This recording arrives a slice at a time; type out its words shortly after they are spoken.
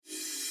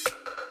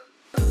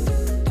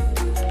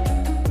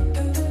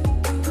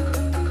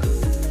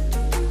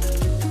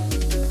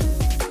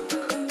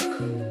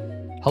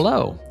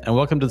Hello, and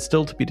welcome to the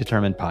Still to Be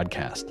Determined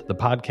podcast, the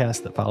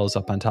podcast that follows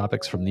up on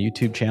topics from the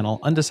YouTube channel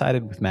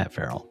Undecided with Matt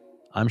Farrell.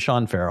 I'm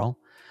Sean Farrell.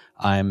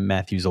 I'm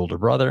Matthew's older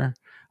brother.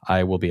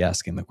 I will be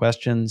asking the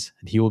questions,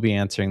 and he will be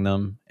answering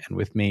them. And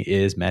with me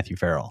is Matthew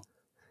Farrell.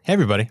 Hey,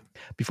 everybody.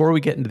 Before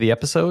we get into the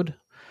episode,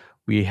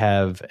 we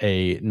have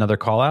another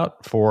call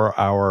out for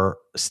our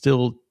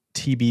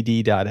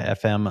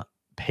stilltbd.fm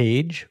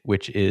page,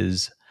 which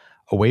is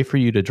a way for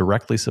you to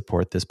directly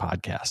support this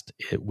podcast.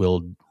 It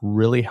will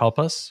really help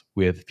us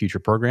with future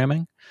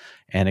programming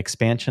and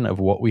expansion of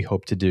what we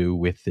hope to do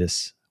with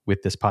this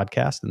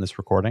podcast and this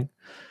recording.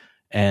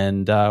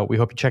 And we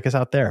hope you check us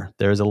out there.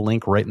 There's a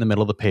link right in the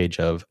middle of the page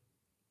of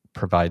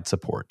provide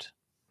support.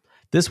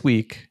 This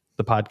week,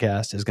 the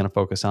podcast is going to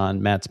focus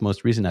on Matt's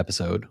most recent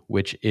episode,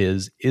 which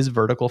is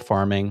vertical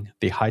farming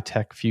the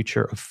high-tech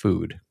future of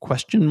food? ?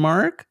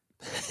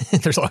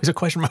 There's always a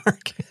question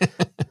mark.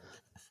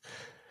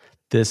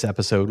 This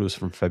episode was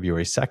from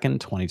February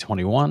 2nd,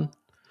 2021.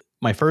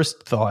 My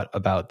first thought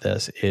about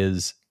this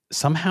is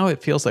somehow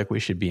it feels like we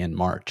should be in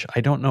March.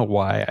 I don't know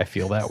why I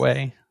feel that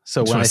way.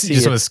 So when I see you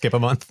just want to skip a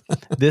month.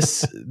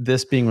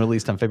 this being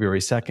released on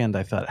February 2nd,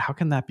 I thought, how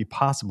can that be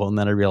possible? And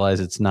then I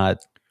realized it's not.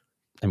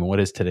 I mean, what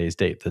is today's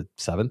date? The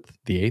 7th?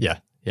 The 8th?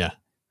 Yeah.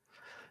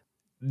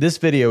 This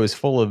video is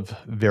full of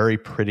very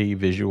pretty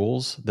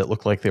visuals that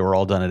look like they were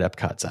all done at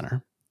Epcot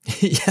Center.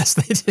 Yes,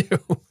 they do.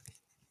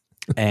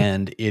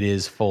 And it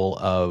is full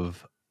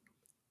of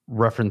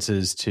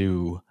references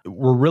to,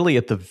 we're really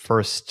at the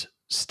first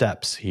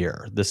steps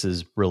here. This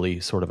is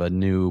really sort of a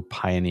new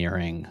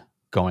pioneering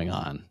going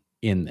on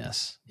in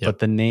this. Yep. But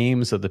the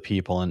names of the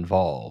people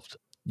involved,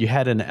 you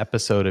had an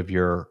episode of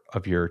your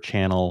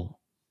channel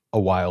a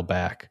while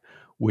back,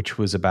 which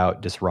was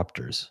about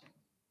disruptors,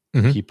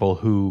 people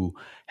who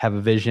have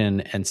a vision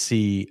and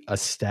see a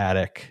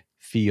static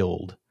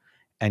field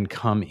and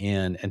come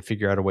in and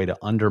figure out a way to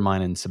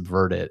undermine and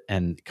subvert it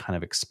and kind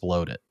of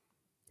explode it.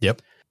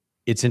 Yep.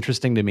 It's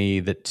interesting to me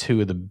that two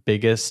of the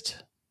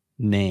biggest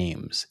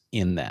names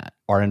in that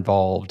are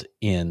involved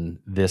in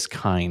this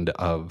kind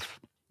of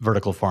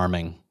vertical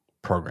farming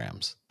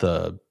programs.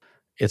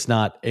 It's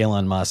not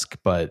Elon Musk,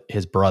 but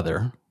his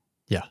brother.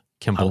 Yeah.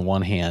 Kimball. On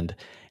one hand,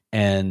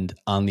 and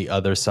on the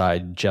other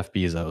side, Jeff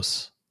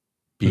Bezos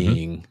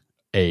being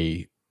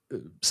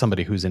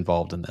somebody who's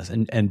involved in this.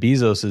 And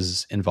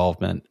Bezos's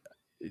involvement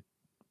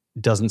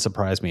doesn't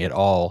surprise me at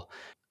all.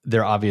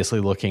 They're obviously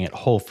looking at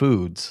Whole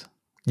Foods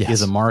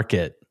is a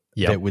market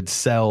that would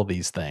sell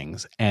these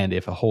things. And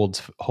if it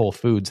holds Whole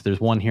Foods,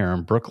 there's one here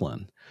in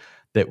Brooklyn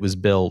that was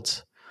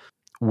built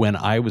when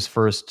I was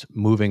first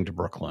moving to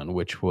Brooklyn,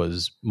 which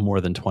was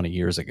more than 20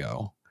 years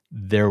ago.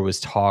 There was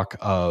talk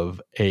of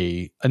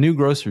a new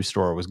grocery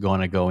store was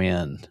going to go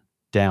in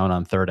down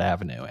on 3rd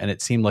Avenue. And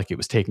it seemed like it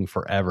was taking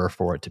forever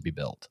for it to be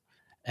built.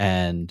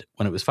 And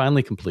when it was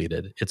finally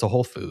completed, it's a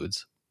Whole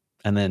Foods.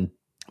 And then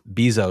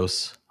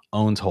Bezos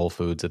owns Whole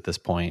Foods at this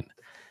point.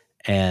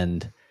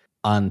 And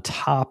on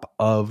top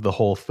of the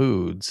Whole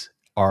Foods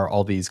are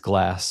all these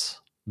glass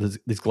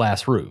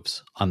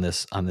roofs on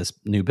this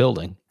new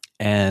building.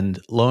 And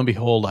lo and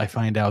behold, I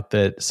find out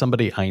that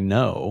somebody I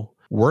know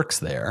works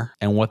there.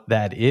 And what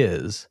that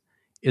is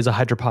a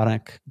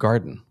hydroponic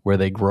garden where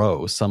they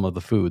grow some of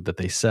the food that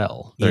they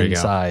sell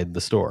inside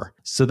the store.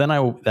 So then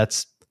I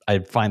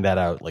find that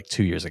out like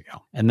 2 years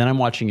ago. And then I'm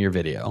watching your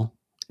video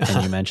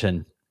and you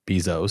mentioned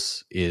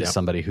Bezos is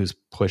somebody who's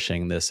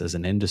pushing this as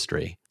an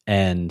industry.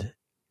 And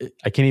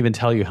I can't even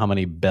tell you how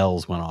many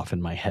bells went off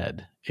in my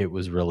head. It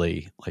was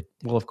really like,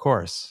 well, of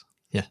course.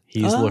 Yeah.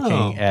 He's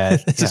looking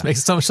at... This just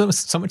makes so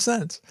much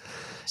sense.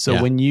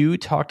 So when you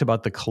talked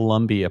about the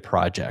Columbia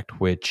project,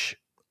 which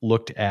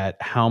looked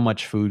at how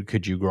much food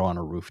could you grow on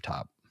a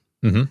rooftop,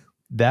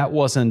 that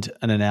wasn't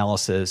an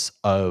analysis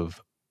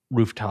of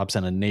rooftops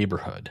in a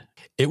neighborhood.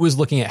 It was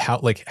looking at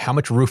how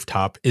much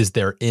rooftop is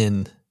there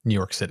in New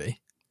York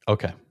City.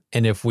 Okay.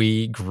 And if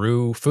we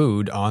grew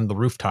food on the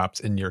rooftops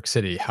in New York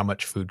City, how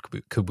much food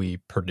could we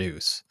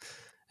produce?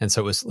 And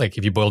so it was like,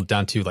 if you boiled it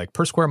down to like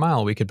per square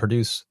mile, we could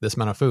produce this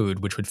amount of food,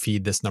 which would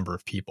feed this number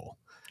of people.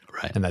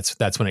 Right. And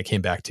that's when it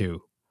came back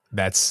to,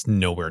 that's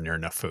nowhere near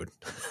enough food.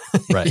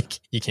 Right.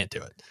 You can't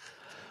do it.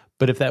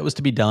 But if that was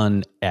to be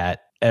done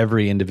at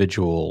every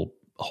individual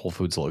Whole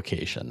Foods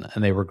location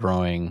and they were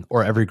growing,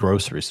 or every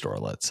grocery store,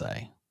 let's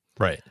say.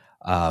 Right.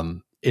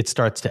 It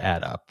starts to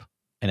add up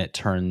and it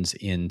turns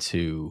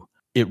into,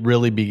 it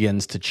really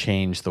begins to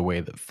change the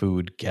way that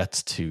food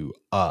gets to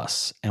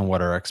us and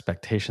what our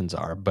expectations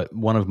are. But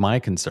one of my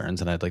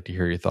concerns, and I'd like to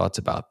hear your thoughts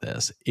about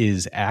this,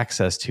 is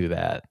access to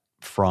that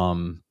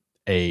from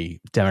a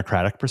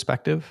democratic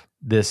perspective.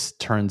 This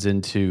turns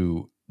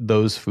into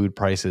those food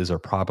prices are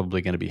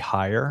probably going to be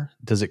higher.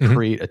 Does it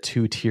create a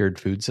two-tiered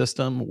food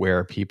system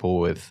where people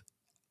with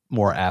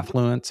more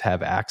affluence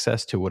have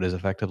access to what is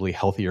effectively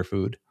healthier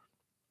food?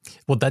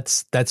 Well,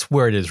 that's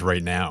where it is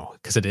right now,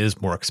 because it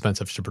is more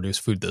expensive to produce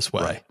food this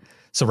way. Right.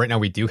 So right now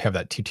we do have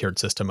that two-tiered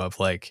system of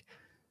like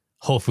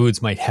Whole Foods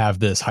might have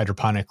this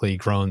hydroponically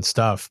grown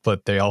stuff,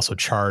 but they also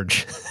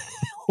charge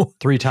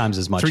 3 times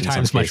as much. 3 in some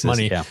times as much cases.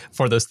 money Yeah.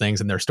 for those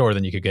things in their store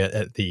than you could get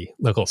at the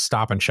local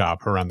Stop and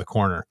Shop around the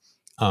corner.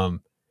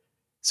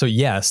 So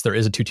yes, there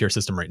is a 2-tier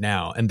system right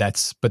now,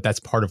 but that's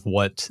part of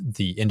what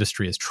the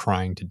industry is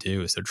trying to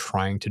do. Is they're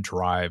trying to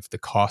drive the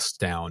cost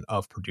down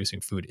of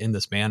producing food in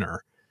this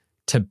manner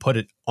to put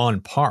it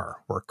on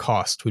par where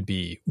cost would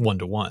be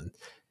 1-to-1.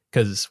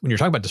 Because when you're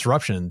talking about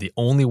disruption, the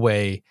only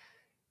way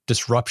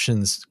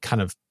disruptions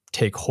kind of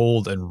take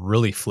hold and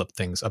really flip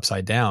things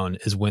upside down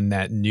is when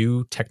that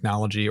new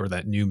technology or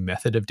that new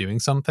method of doing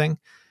something,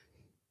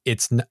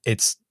 it's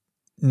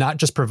not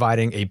just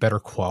providing a better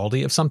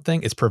quality of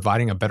something, it's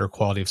providing a better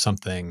quality of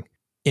something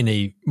in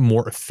a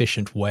more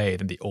efficient way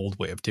than the old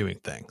way of doing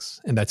things.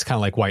 And that's kind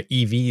of like why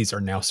EVs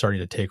are now starting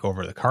to take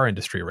over the car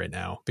industry right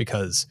now,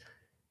 because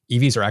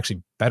EVs are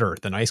actually better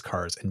than ICE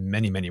cars in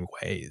many, many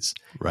ways.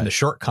 Right. And the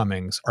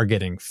shortcomings are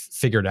getting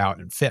figured out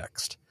and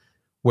fixed,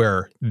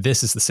 where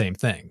this is the same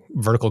thing.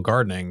 Vertical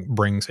gardening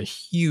brings a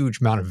huge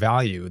amount of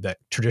value that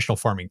traditional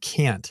farming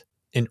can't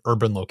in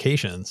urban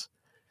locations.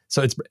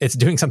 So it's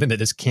doing something that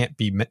just can't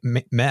be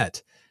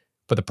met,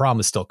 but the problem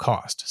is still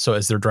cost. So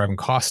as they're driving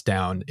costs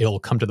down, it'll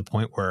come to the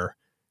point where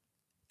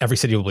every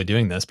city will be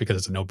doing this because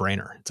it's a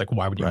no-brainer. It's like,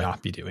 why would you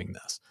not be doing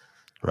this?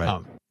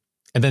 Right.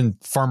 And then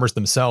farmers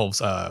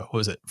themselves,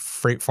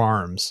 Freight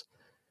Farms,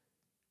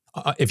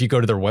 if you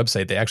go to their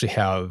website, they actually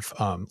have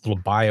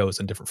little bios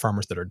on different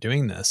farmers that are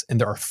doing this.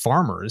 And there are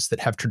farmers that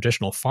have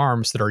traditional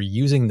farms that are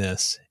using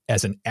this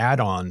as an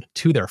add-on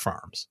to their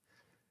farms.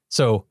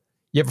 So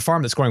you have a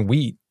farm that's growing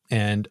wheat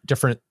and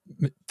different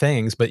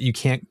things, but you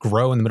can't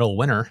grow in the middle of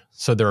winter.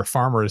 So there are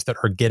farmers that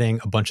are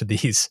getting a bunch of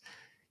these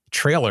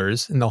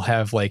trailers, and they'll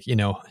have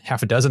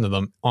half a dozen of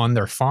them on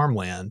their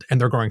farmland, and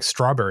they're growing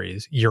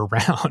strawberries year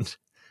round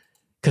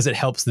because it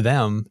helps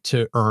them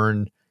to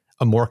earn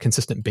a more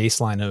consistent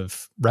baseline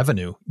of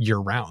revenue year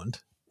round.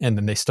 And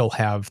then they still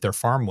have their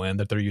farmland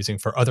that they're using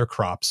for other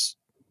crops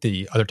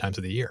the other times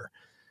of the year.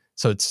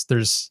 So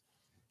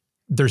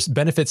there's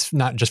benefits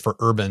not just for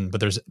urban,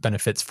 but there's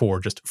benefits for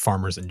just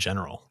farmers in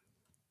general,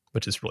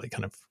 which is really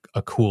kind of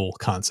a cool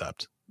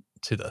concept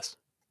to this.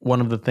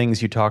 One of the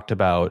things you talked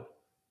about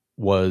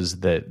was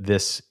that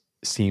this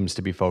seems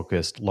to be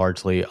focused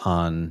largely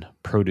on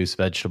produce,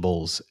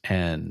 vegetables,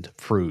 and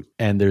fruit,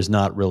 and there's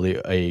not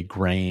really a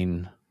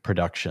grain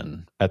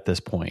production at this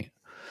point.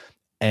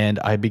 And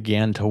I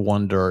began to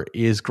wonder,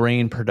 is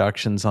grain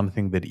production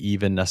something that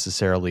even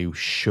necessarily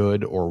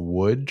should or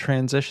would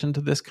transition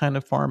to this kind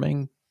of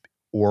farming?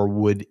 Or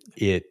would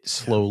it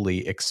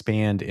slowly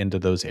expand into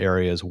those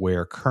areas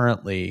where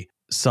currently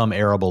some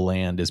arable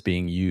land is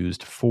being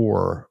used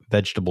for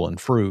vegetable and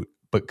fruit,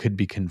 but could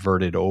be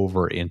converted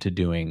over into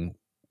doing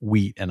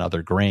wheat and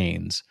other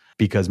grains,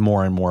 because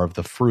more and more of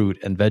the fruit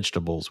and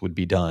vegetables would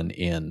be done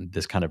in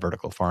this kind of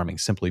vertical farming,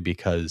 simply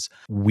because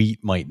wheat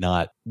might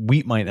not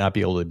be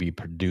able to be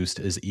produced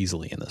as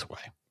easily in this way.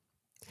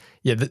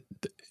 Yeah,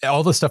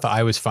 all the stuff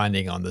I was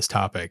finding on this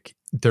topic,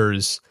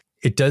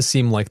 it does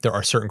seem like there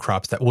are certain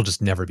crops that will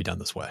just never be done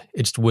this way.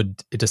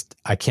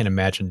 I can't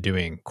imagine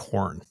doing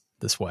corn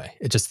this way.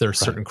 There are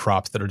certain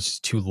crops that are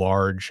just too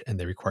large and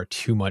they require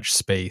too much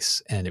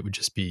space, and it would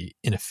just be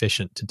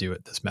inefficient to do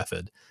it this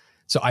method.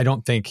 So I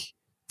don't think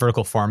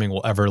vertical farming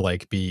will ever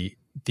be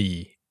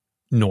the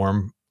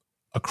norm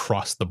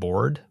across the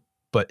board.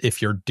 But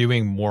if you're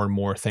doing more and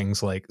more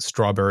things like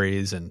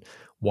strawberries and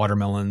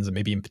watermelons and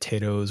maybe even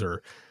potatoes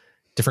or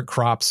different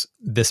crops,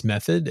 this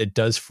method, it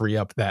does free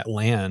up that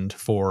land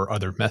for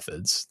other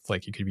methods.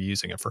 Like you could be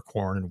using it for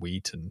corn and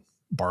wheat and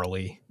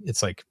barley.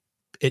 It's like,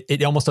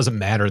 it almost doesn't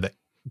matter that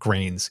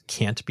grains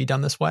can't be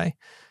done this way.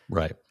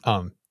 Right.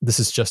 This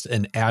is just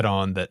an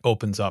add-on that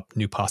opens up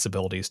new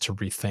possibilities to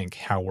rethink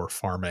how we're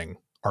farming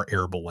our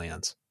arable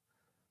lands.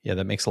 Yeah,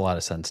 that makes a lot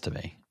of sense to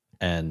me.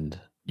 And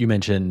you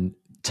mentioned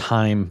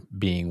time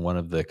being one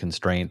of the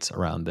constraints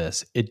around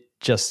this. It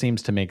just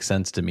seems to make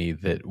sense to me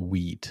that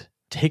wheat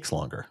takes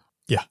longer.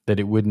 Yeah. That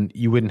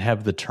you wouldn't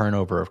have the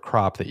turnover of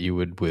crop that you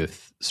would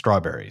with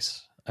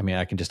strawberries. I mean,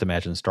 I can just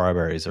imagine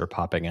strawberries are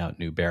popping out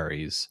new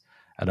berries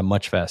at a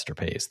much faster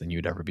pace than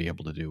you'd ever be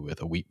able to do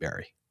with a wheat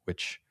berry,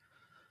 which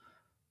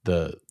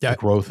the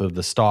growth of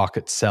the stalk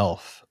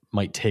itself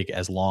might take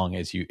as long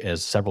as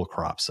several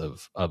crops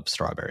of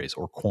strawberries,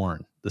 or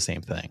corn, the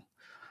same thing.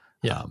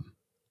 Yeah.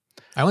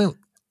 I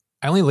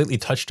only lately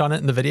touched on it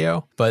in the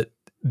video, but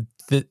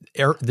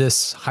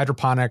this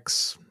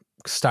hydroponics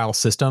style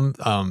system,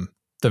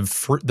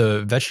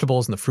 the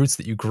vegetables and the fruits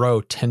that you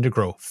grow tend to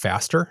grow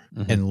faster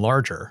and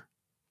larger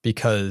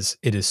because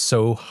it is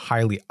so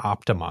highly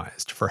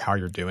optimized for how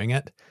you're doing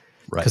it.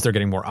 Because they're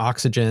getting more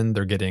oxygen,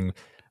 they're getting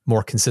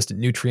more consistent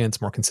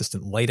nutrients, more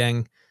consistent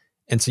lighting.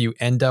 And so you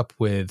end up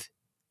with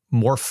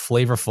more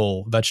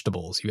flavorful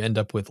vegetables. You end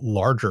up with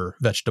larger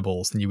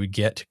vegetables than you would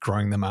get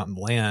growing them out in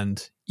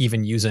land,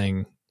 even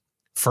using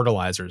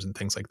fertilizers and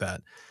things like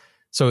that.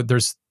 So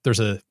there's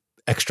a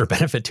extra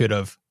benefit to it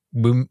of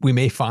we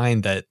may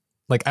find that,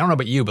 I don't know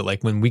about you,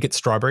 but when we get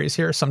strawberries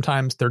here,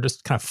 sometimes they're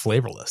just kind of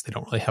flavorless. They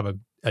don't really have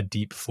a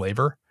deep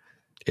flavor.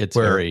 It's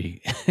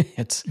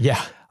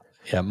yeah.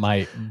 Yeah,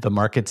 the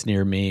markets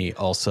near me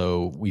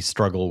also, we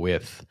struggle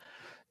with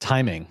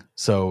timing.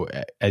 So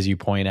as you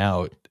point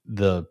out,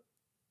 the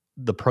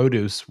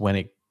produce, when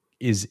it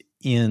is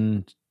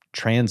in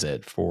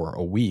transit for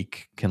a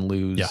week, can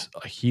lose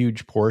a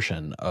huge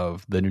portion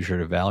of the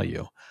nutritive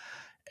value.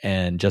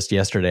 And just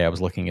yesterday I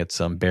was looking at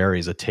some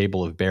berries, a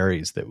table of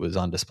berries that was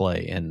on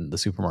display in the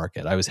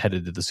supermarket. I was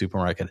headed to the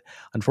supermarket.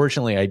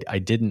 Unfortunately, I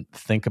didn't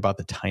think about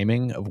the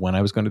timing of when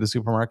I was going to the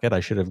supermarket.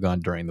 I should have gone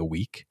during the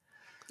week.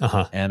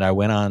 And I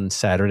went on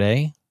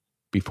Saturday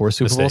before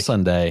Super Bowl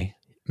Sunday.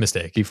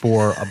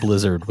 Before a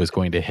blizzard was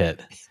going to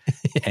hit.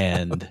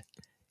 And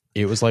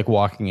it was like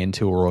walking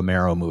into a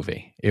Romero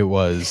movie. It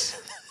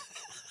was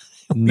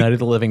Night of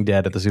the Living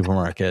Dead at the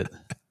supermarket.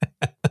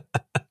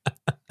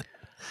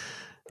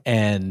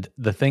 And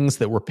the things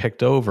that were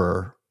picked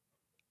over,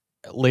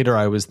 later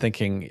I was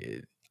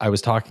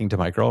talking to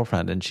my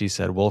girlfriend and she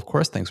said, well, of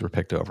course things were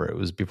picked over. It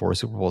was before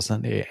Super Bowl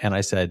Sunday. And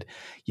I said,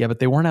 yeah, but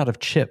they weren't out of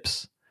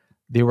chips.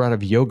 They were out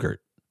of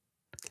yogurt.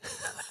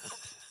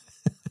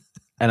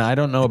 And I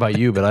don't know about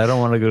you, but I don't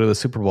want to go to the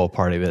Super Bowl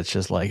party that's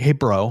just like, hey,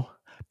 bro,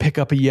 pick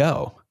up a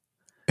yo.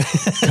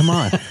 Come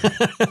on.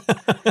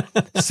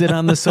 Sit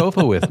on the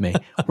sofa with me.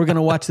 We're going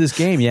to watch this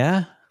game,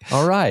 yeah?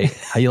 All right.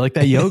 How you like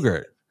that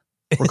yogurt?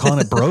 We're calling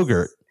it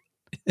Brogurt.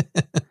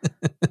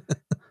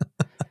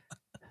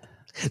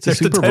 It's a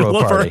Super Bro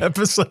party. Our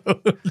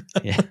episode.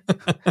 Yeah.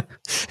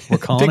 We're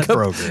calling it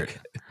Brogurt.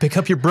 Pick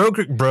up your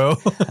Brogurt, bro.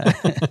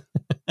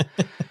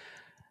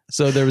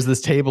 So there was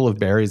this table of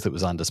berries that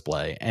was on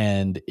display,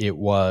 and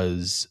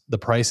the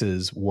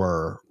prices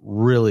were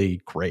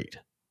really great.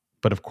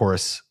 But of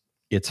course,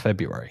 it's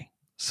February.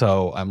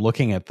 So I'm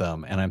looking at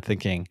them and I'm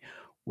thinking,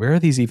 where are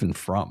these even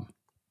from?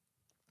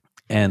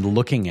 And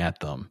looking at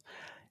them,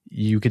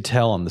 you could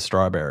tell on the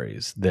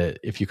strawberries that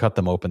if you cut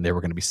them open, they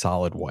were going to be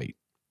solid white.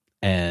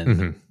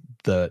 And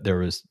there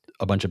was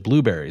a bunch of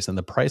blueberries, and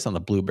the price on the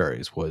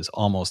blueberries was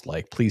almost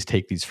like, please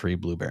take these free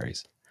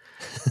blueberries.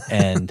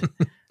 And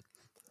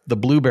the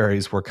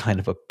blueberries were kind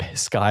of a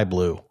sky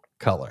blue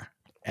color.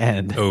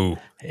 And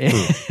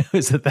it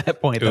was at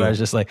that point that I was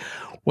just like,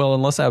 well,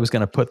 unless I was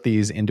going to put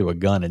these into a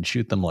gun and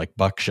shoot them like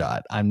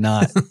buckshot, I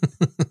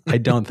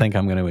don't think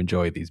I'm going to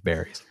enjoy these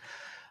berries.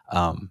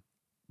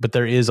 But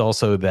there is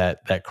also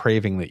that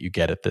craving that you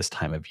get at this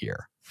time of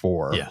year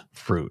for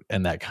fruit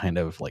and that kind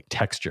of like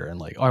texture and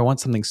like, oh, I want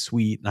something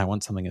sweet and I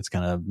want something that's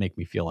going to make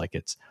me feel like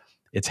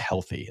it's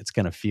healthy. It's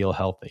going to feel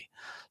healthy.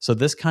 So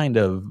this kind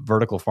of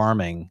vertical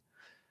farming,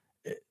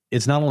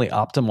 it's not only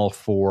optimal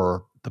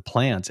for the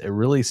plants, it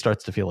really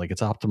starts to feel like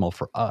it's optimal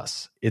for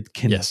us. It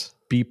can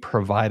be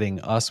providing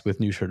us with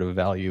nutritive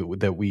value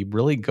that we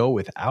really go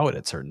without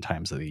at certain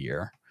times of the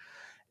year.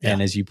 Yeah.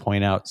 And as you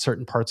point out,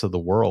 certain parts of the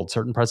world,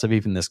 certain parts of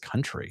even this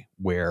country,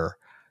 where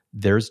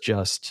there's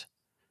just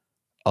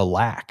a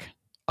lack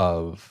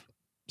of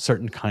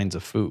certain kinds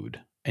of food.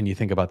 And you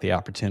think about the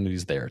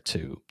opportunities there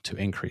to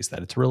increase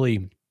that.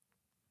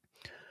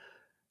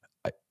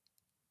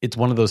 It's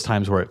one of those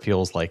times where it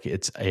feels like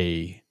it's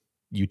a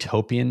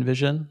utopian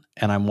vision.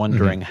 And I'm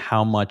wondering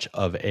how much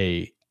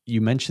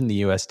you mentioned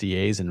the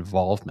USDA's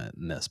involvement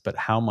in this, but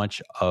how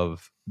much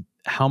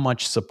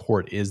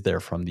support is there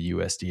from the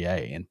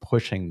USDA in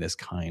pushing this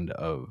kind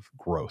of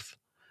growth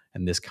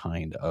and this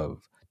kind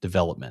of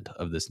development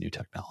of this new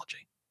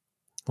technology?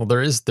 Well,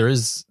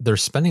 they're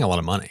spending a lot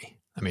of money.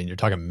 I mean, you're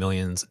talking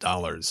millions of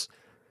dollars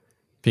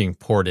being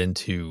poured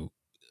into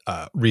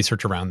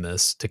research around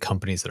this to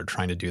companies that are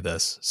trying to do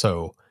this.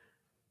 So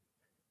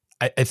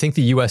I think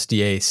the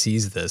USDA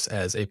sees this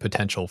as a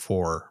potential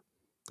for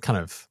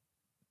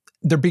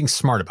they're being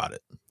smart about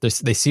it.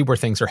 They see where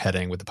things are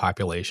heading with the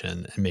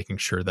population and making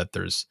sure that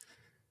there's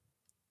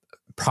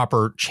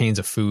proper chains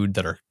of food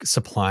that are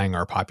supplying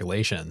our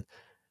population.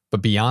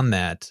 But beyond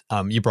that,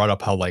 you brought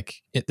up how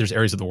there's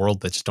areas of the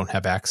world that just don't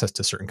have access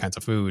to certain kinds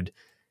of food.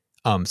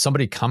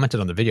 Somebody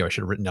commented on the video. I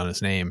should have written down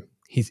his name.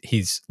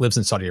 He's lives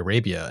in Saudi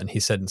Arabia, and he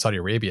said in Saudi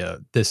Arabia,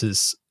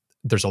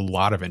 there's a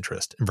lot of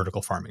interest in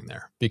vertical farming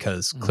there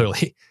because clearly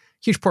a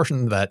huge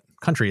portion of that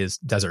country is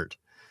desert.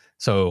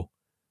 So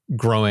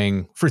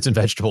growing fruits and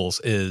vegetables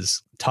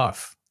is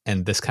tough.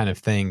 And this kind of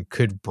thing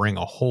could bring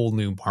a whole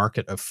new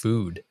market of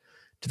food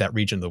to that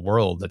region of the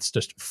world that's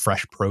just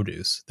fresh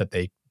produce that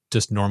they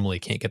just normally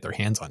can't get their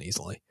hands on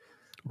easily.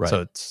 Right.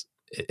 So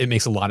it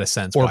makes a lot of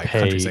sense. Or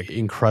pay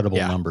incredible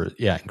numbers.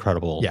 Yeah.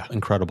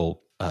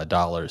 Incredible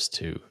dollars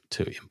to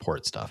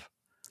import stuff.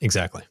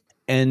 Exactly.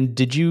 And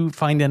did you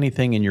find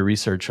anything in your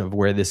research of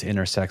where this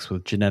intersects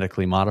with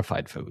genetically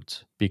modified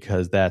foods?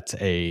 Because that's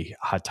a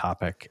hot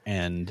topic.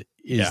 And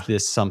is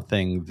this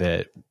something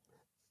that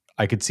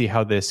I could see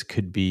how this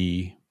could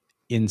be,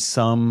 in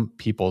some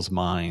people's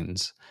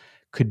minds,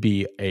 could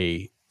be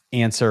a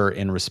answer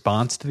in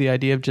response to the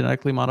idea of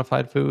genetically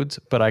modified foods?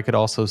 But I could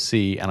also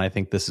see, and I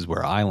think this is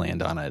where I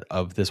land on it,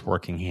 of this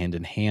working hand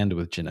in hand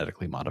with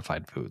genetically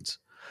modified foods.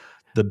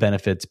 The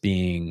benefits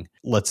being,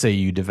 let's say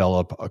you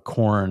develop a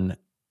corn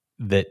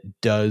that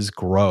does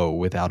grow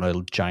without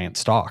a giant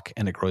stalk,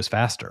 and it grows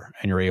faster,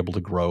 and you're able to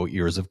grow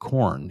ears of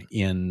corn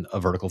in a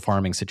vertical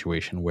farming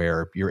situation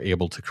where you're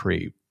able to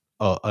create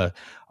a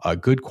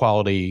good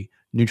quality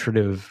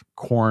nutritive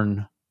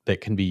corn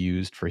that can be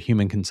used for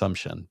human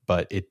consumption,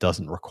 but it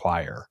doesn't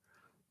require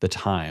the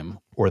time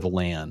or the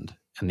land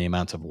and the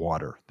amounts of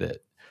water that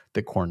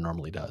corn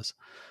normally does.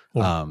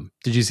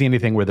 Did you see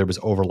anything where there was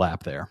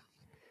overlap there?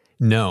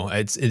 No,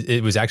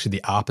 it was actually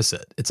the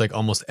opposite. It's like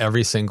almost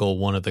every single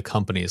one of the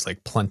companies,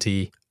 like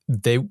Plenty,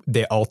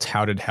 they all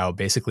touted how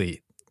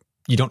basically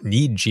you don't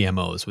need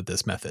GMOs with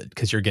this method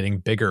because you're getting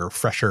bigger,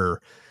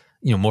 fresher,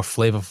 more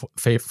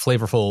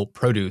flavorful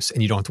produce,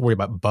 and you don't have to worry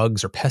about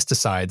bugs or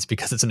pesticides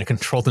because it's in a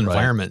controlled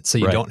environment. So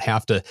you don't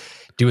have to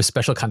do a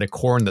special kind of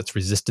corn that's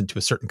resistant to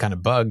a certain kind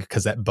of bug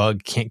because that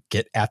bug can't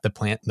get at the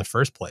plant in the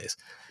first place.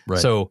 Right.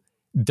 So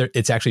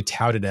it's actually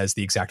touted as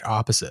the exact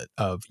opposite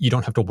of, you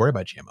don't have to worry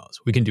about GMOs.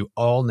 We can do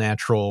all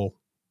natural,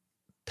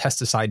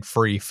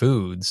 pesticide-free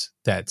foods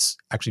that's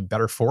actually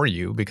better for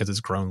you because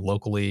it's grown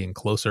locally and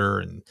closer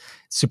and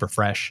super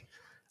fresh.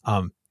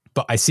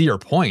 But I see your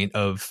point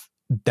of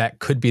that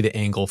could be the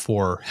angle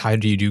for how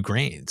do you do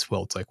grains?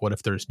 Well, it's like, what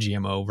if there's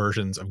GMO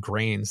versions of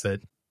grains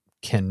that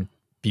can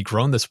be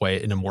grown this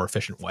way in a more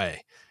efficient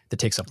way that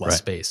takes up less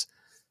space?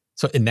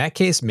 So in that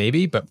case,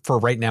 maybe, but for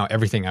right now,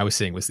 everything I was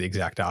seeing was the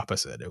exact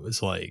opposite. It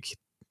was like,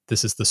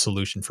 this is the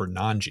solution for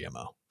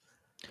non-GMO.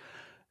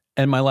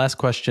 And my last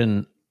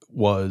question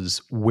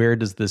was, where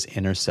does this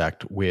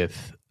intersect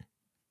with,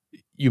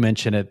 you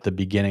mentioned at the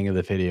beginning of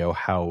the video,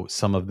 how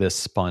some of this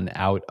spun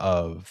out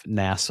of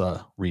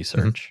NASA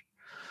research.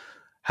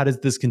 How does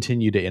this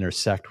continue to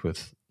intersect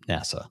with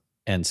NASA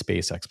and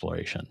space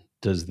exploration?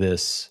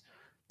 There's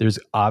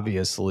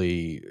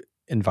obviously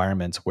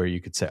environments where you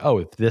could say, oh,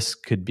 if there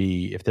could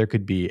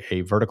be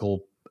a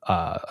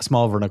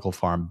small vertical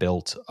farm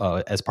built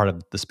as part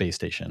of the space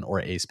station or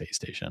a space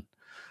station,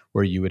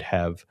 where you would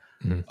have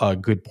a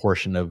good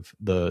portion of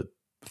the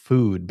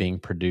food being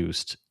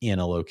produced in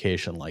a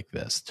location like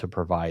this to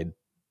provide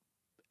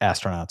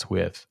astronauts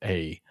with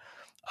a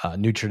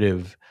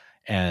nutritive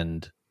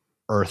and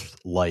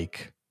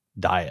Earth-like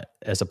diet,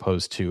 as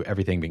opposed to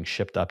everything being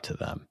shipped up to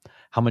them.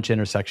 How much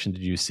intersection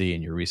did you see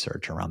in your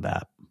research around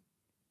that?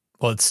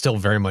 Well, it's still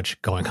very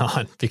much going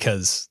on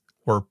because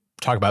we're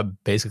talking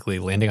about basically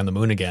landing on the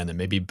moon again and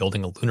maybe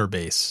building a lunar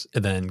base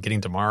and then getting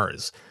to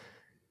Mars.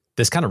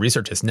 This kind of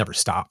research has never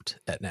stopped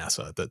at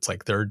NASA. That's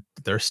like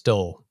they're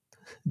still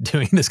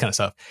doing this kind of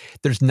stuff.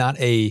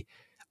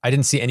 I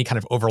didn't see any kind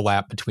of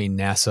overlap between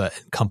NASA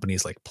and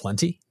companies like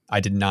Plenty. I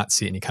did not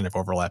see any kind of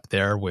overlap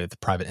there with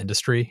private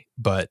industry,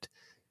 but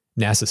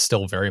NASA is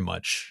still very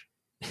much,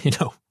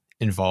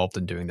 involved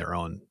in doing their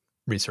own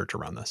research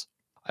around this.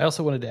 I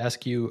also wanted to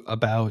ask you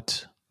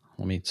about,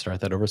 let me start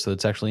that over so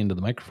it's actually into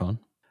the microphone.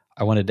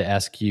 I wanted to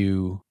ask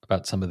you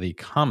about some of the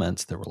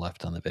comments that were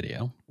left on the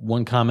video.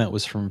 One comment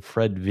was from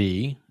Fred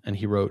V, and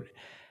he wrote,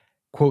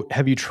 quote,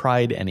 "Have you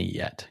tried any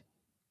yet?"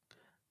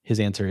 His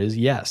answer is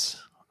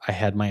yes. I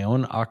had my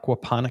own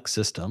aquaponic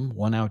system,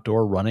 one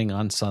outdoor running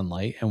on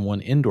sunlight and one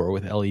indoor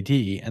with LED,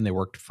 and they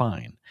worked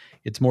fine.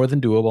 It's more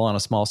than doable on a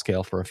small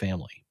scale for a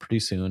family. Pretty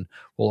soon,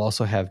 we'll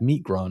also have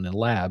meat grown in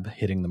lab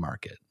hitting the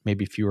market,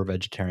 maybe fewer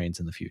vegetarians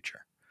in the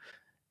future.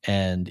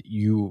 And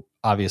you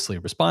obviously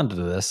responded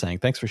to this saying,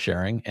 thanks for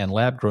sharing, and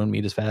lab-grown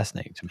meat is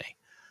fascinating to me.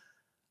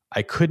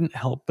 I couldn't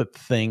help but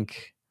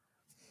think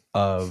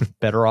of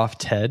Better Off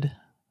Ted.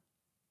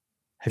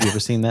 Have you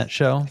ever seen that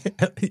show?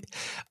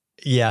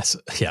 Yes.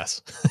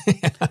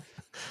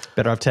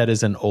 Better Off Ted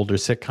is an older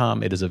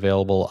sitcom. It is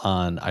available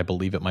on, I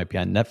believe it might be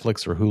on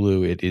Netflix or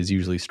Hulu. It is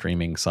usually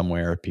streaming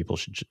somewhere. People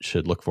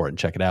should look for it and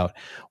check it out.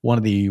 One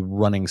of the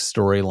running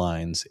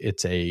storylines,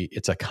 it's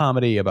a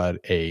comedy about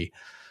a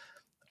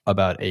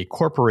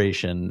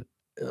corporation.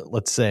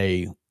 Let's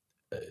say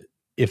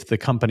if the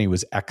company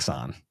was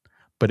Exxon,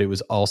 but it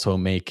was also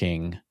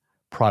making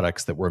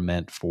products that were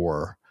meant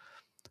for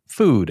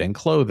food and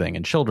clothing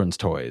and children's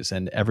toys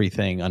and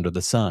everything under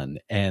the sun.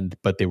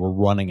 But they were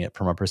running it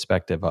from a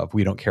perspective of,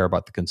 we don't care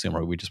about the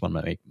consumer. We just want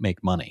to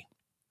make money.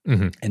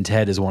 Mm-hmm. And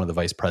Ted is one of the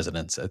vice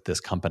presidents at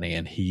this company,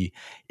 and he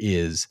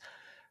is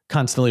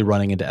constantly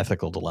running into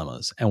ethical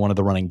dilemmas. And one of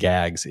the running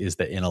gags is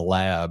that in a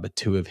lab,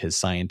 two of his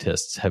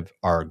scientists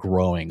are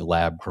growing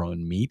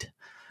lab-grown meat.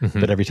 Mm-hmm.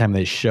 But every time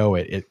they show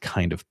it, it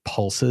kind of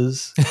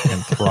pulses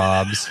and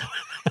throbs.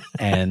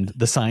 And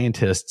the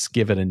scientists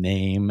give it a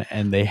name,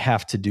 and they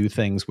have to do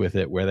things with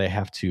it where they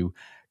have to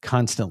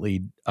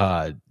constantly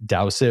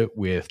douse it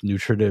with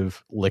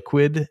nutritive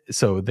liquid.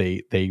 So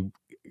they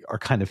are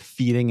kind of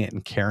feeding it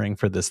and caring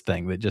for this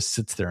thing that just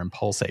sits there and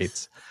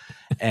pulsates.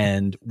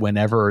 And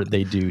whenever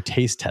they do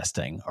taste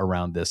testing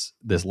around this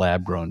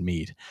lab grown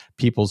meat,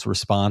 people's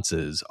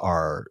responses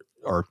are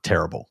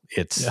terrible.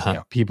 It's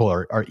people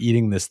are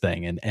eating this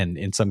thing and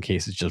in some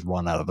cases just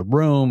run out of the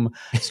room,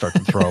 start to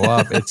throw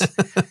up.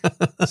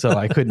 So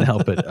I couldn't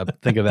help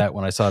but think of that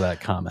when I saw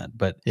that comment.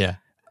 But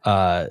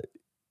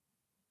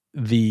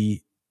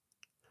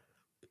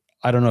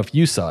I don't know if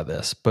you saw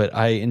this, but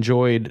I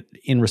enjoyed,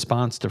 in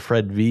response to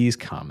Fred V's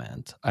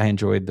comment, I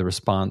enjoyed the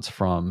response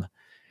from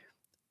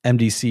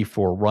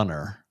MDC4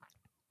 Runner,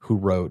 who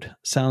wrote,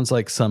 "Sounds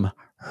like some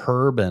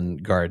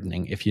herban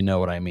gardening, if you know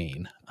what I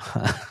mean."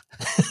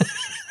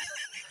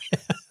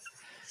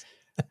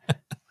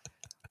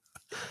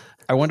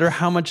 I wonder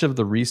how much of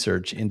the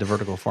research into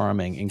vertical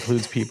farming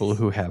includes people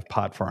who have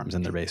pot farms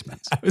in their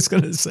basements. I was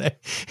going to say,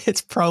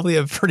 it's probably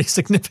a pretty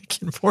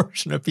significant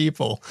portion of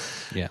people.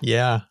 Yeah.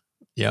 Yeah.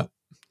 Yep.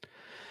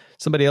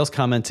 Somebody else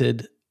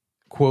commented,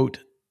 quote,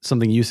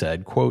 something you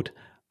said, quote,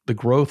 "the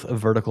growth of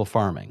vertical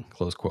farming,"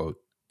 close quote.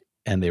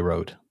 And they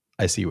wrote,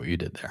 "I see what you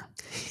did there."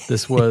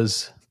 This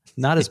was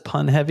not as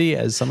pun heavy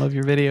as some of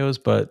your videos,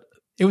 but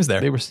it was there.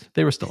 They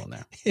were still in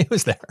there. It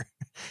was there.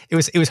 It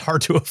was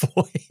hard to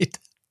avoid.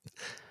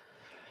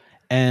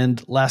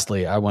 And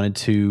lastly, I wanted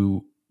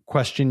to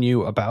question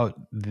you about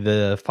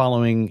the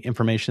following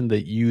information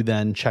that you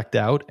then checked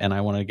out, and I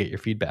want to get your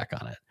feedback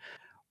on it.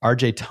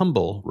 RJ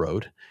Tumble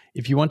wrote,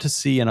 "If you want to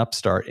see an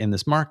upstart in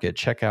this market,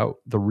 check out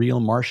The Real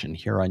Martian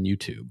here on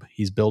YouTube.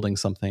 He's building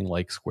something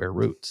like Square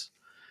Roots."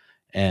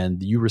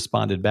 And you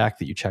responded back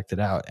that you checked it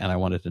out, and I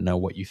wanted to know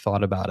what you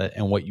thought about it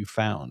and what you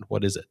found.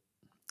 What is it?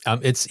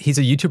 He's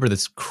a YouTuber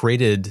that's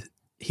created,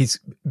 he's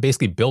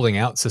basically building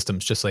out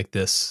systems just like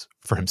this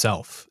for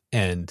himself.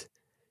 And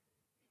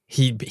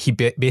he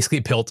basically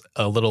built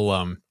a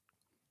little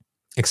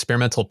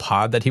experimental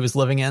pod that he was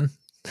living in,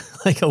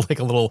 like a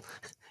little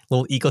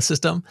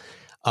ecosystem.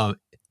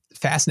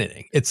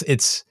 Fascinating.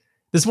 This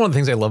is one of the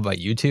things I love about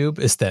YouTube,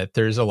 is that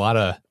there's a lot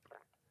of,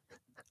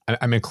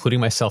 I'm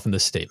including myself in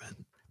this statement,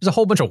 there's a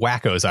whole bunch of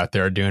wackos out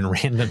there doing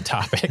random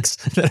topics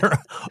that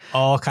are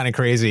all kind of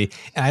crazy.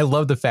 And I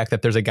love the fact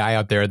that there's a guy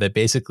out there that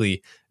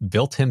basically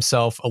built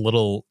himself a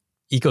little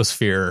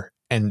ecosphere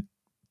and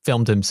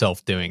filmed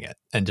himself doing it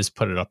and just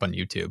put it up on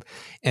YouTube.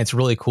 And it's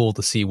really cool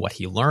to see what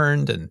he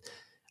learned. And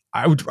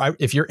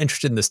if you're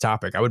interested in this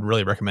topic, I would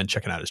really recommend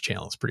checking out his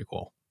channel. It's pretty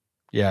cool.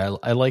 Yeah,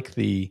 I like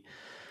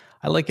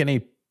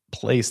any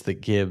place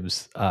that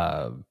gives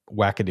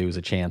wackadoos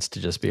a chance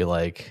to just be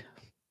like,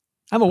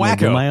 I'm a wacko.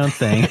 Do my own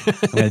thing.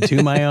 I'm going to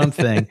do my own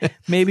thing.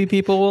 Maybe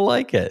people will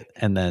like it,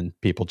 and then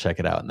people check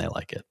it out and they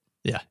like it.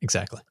 Yeah,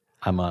 exactly.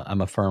 I'm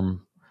a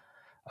firm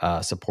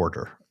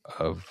supporter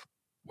of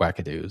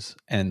wackadoos,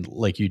 and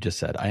like you just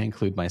said, I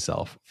include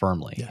myself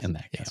firmly in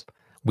that camp.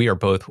 We are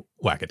both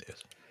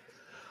wackadoos,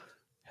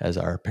 as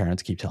our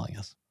parents keep telling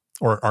us,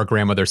 or our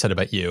grandmother said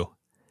about you.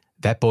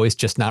 That boy's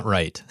just not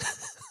right.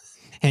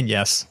 And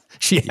yes,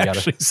 she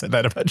actually said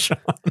that about Sean.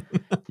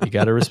 You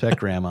got to respect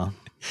grandma.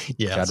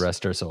 Yes. God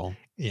rest her soul.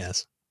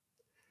 Yes.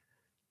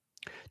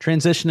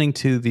 Transitioning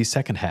to the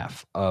second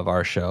half of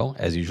our show,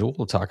 as usual,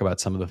 we'll talk about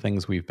some of the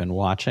things we've been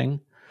watching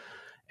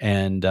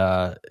and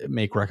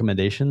make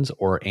recommendations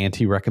or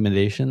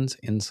anti-recommendations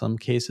in some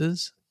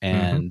cases.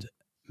 And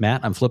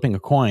Matt, I'm flipping a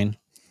coin.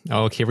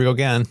 Oh, here we go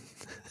again.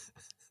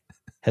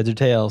 Heads or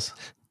tails?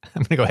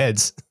 I'm going to go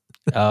heads.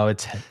 Oh,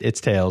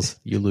 it's tails.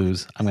 You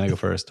lose. I'm going to go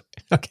first.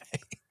 Okay.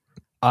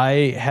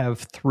 I have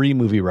 3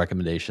 movie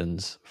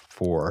recommendations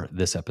for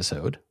this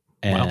episode,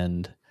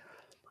 and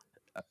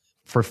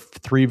for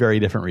 3 very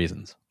different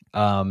reasons.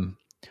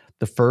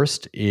 The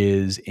first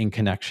is in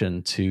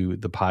connection to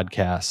the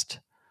podcast,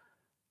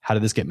 How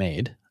Did This Get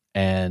Made?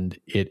 And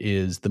it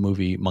is the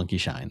movie Monkey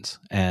Shines.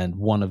 And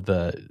one of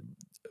the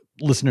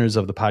listeners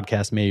of the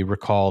podcast may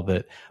recall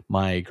that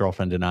my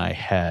girlfriend and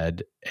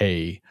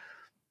I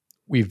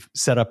we've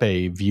set up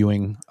a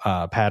viewing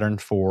pattern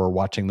for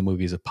watching the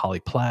movies of Polly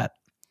Platt.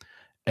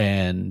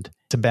 And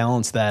to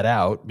balance that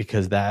out,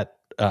 because that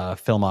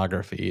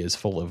filmography is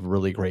full of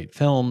really great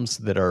films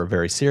that are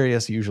very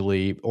serious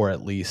usually, or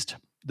at least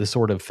the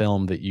sort of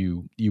film that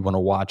you want to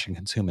watch and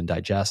consume and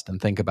digest and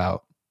think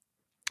about.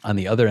 On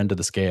the other end of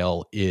the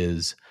scale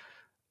is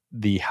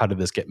the How Did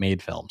This Get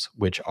Made films,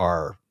 which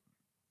are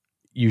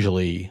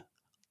usually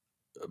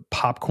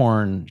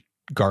popcorn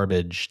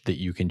garbage that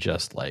you can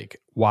just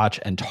like watch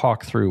and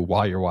talk through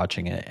while you're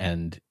watching it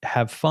and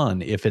have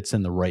fun if it's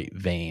in the right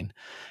vein.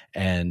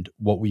 And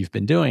what we've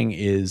been doing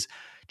is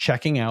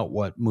checking out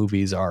what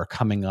movies are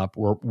coming up.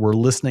 We're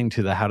listening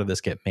to the How Did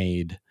This Get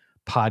Made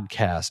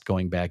podcast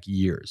going back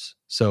years.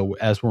 So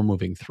as we're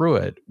moving through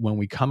it, when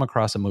we come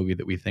across a movie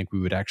that we think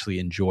we would actually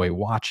enjoy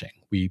watching,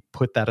 we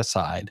put that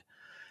aside.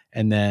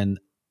 And then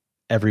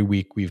every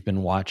week we've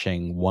been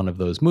watching one of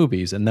those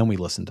movies, and then we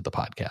listen to the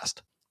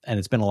podcast. And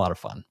it's been a lot of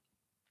fun.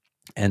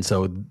 And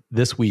so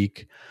this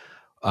week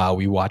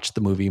we watched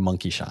the movie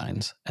Monkey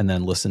Shines and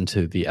then listened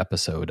to the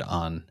episode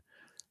on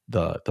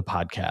the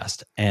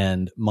podcast.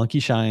 And Monkey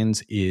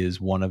Shines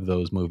is one of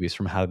those movies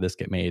from How Did This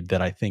Get Made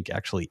that I think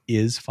actually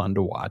is fun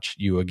to watch.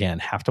 You, again,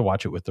 have to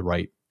watch it with the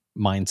right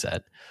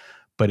mindset.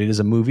 But it is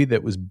a movie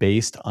that was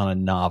based on a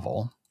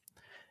novel.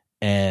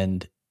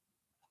 And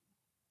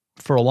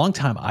for a long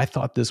time, I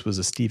thought this was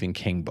a Stephen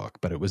King book,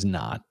 but it was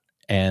not.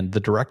 And the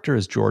director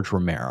is George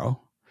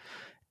Romero.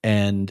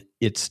 And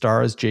it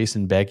stars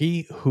Jason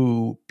Beghe,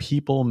 who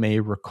people may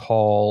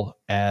recall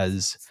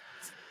as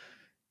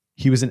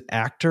he was an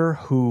actor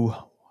who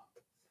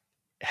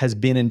has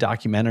been in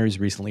documentaries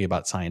recently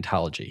about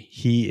Scientology.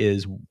 He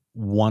is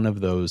one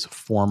of those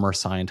former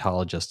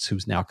Scientologists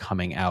who's now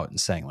coming out and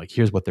saying, like,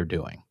 here's what they're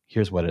doing.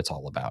 Here's what it's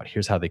all about.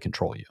 Here's how they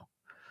control you.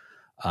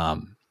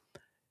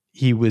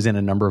 He was in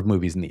a number of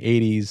movies in the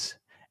 80s,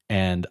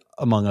 and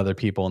among other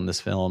people in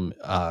this film,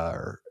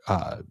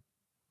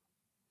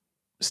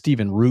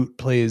 Stephen Root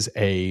plays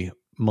a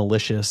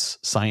malicious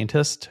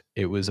scientist.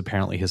 It was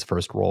apparently his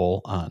first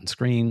role on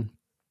screen.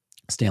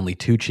 Stanley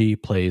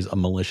Tucci plays a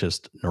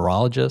malicious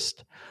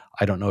neurologist.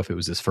 I don't know if it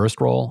was his first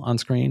role on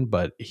screen,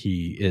 but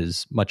he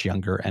is much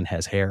younger and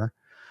has hair.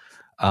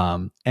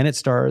 And it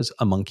stars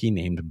a monkey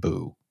named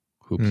Boo,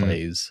 who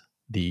plays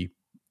the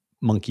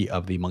monkey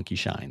of The Monkey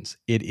Shines.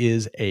 It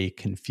is a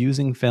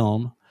confusing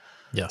film.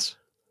 Yes.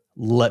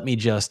 Let me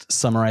just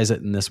summarize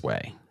it in this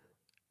way.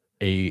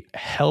 A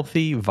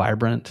healthy,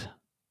 vibrant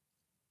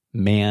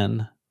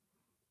man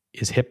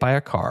is hit by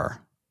a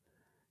car.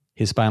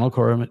 His spinal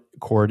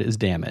cord is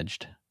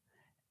damaged.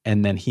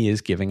 And then he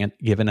is given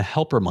a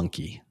helper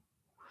monkey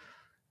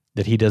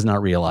that he does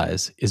not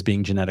realize is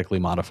being genetically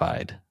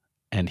modified.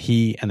 And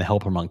he and the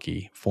helper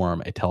monkey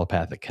form a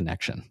telepathic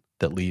connection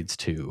that leads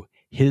to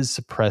his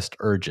suppressed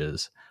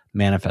urges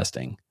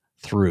manifesting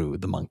through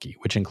the monkey,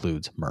 which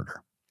includes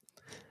murder.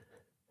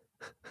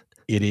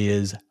 It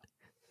is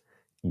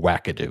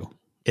wackadoo.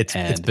 It's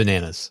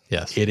bananas.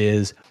 Yes. It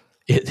is.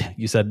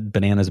 You said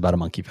bananas about a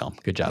monkey film.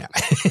 Good job.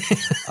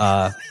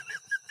 Yeah.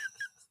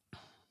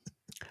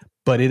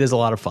 But it is a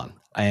lot of fun.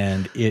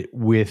 And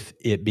with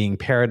it being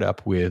paired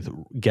up with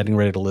getting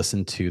ready to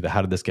listen to the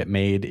How Did This Get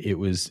Made, it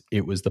was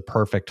the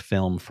perfect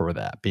film for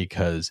that,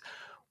 because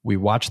we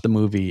watched the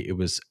movie.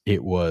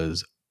 It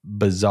was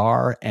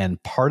bizarre,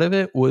 and part of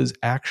it was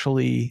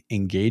actually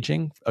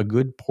engaging. A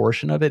good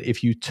portion of it,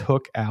 if you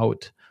took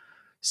out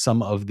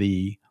some of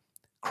the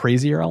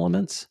crazier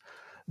elements,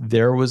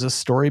 there was a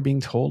story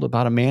being told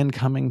about a man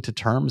coming to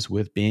terms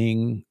with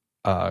being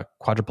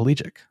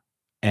quadriplegic,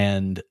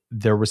 and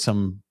there was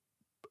some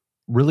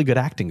really good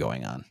acting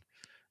going on.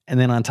 And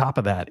then on top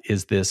of that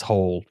is this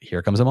whole,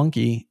 here comes a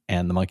monkey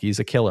and the monkey is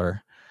a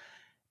killer.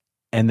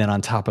 And then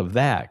on top of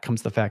that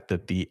comes the fact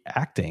that the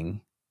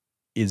acting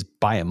is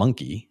by a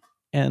monkey,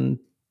 and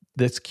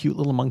this cute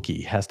little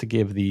monkey has to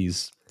give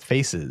these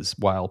faces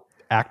while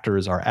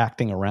actors are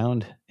acting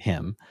around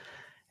him.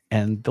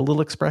 And the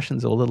little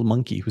expressions of a little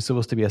monkey who's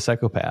supposed to be a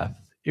psychopath.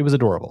 It was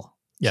adorable.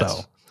 Yes.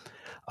 So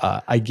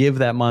I give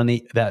that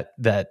money.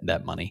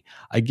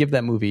 I give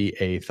that movie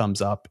a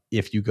thumbs up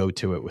if you go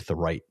to it with the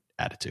right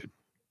attitude.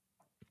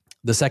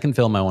 The second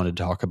film I wanted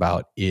to talk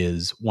about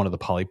is one of the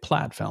Polly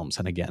Platt films.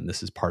 And again,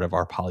 this is part of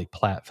our Polly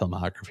Platt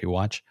filmography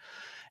watch.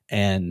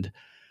 And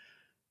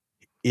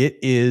it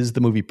is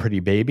the movie Pretty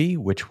Baby,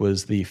 which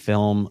was the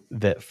film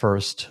that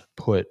first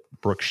put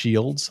Brooke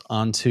Shields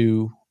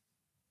onto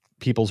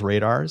people's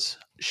radars.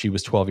 She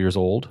was 12 years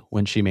old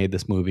when she made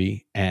this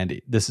movie.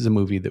 And this is a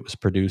movie that was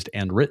produced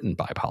and written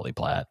by Polly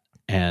Platt.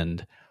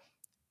 And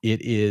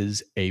it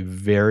is a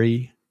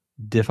very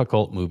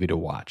difficult movie to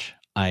watch.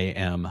 I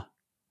am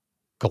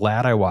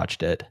glad I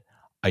watched it.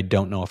 I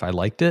don't know if I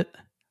liked it.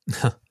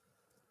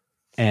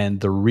 And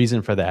the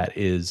reason for that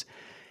is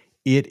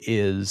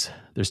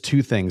there's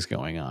two things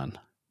going on.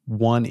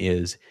 One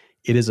is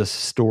it is a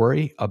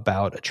story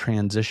about a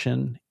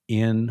transition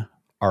in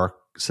our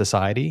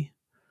society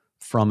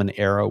from an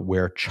era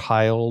where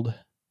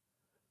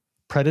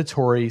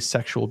predatory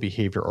sexual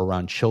behavior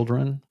around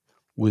children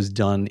was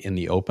done in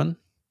the open,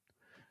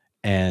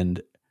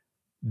 and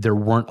there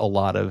weren't a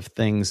lot of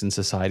things in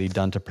society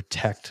done to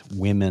protect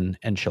women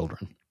and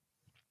children.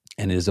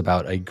 And it is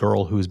about a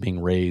girl who's being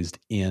raised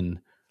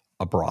in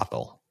a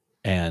brothel,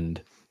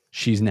 and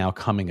she's now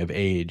coming of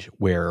age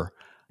where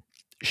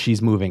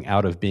she's moving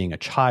out of being a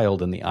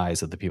child in the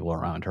eyes of the people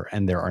around her.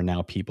 And there are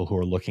now people who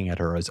are looking at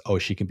her as, oh,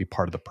 she can be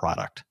part of the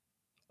product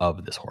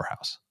of this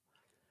whorehouse,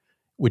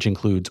 which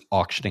includes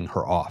auctioning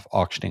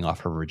off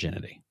her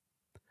virginity.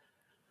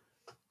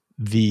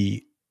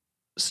 The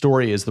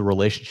story is the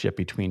relationship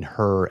between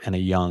her and a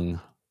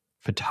young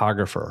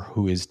photographer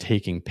who is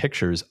taking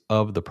pictures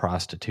of the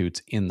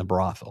prostitutes in the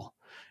brothel.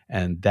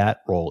 And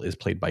that role is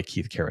played by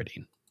Keith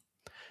Carradine.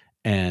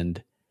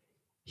 And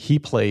he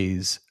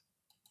plays,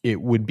 it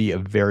would be a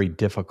very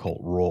difficult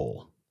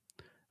role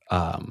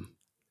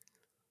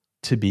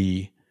to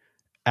be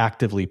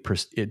actively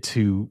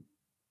to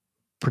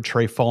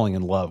portray falling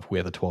in love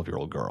with a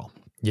 12-year-old girl.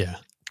 Yeah.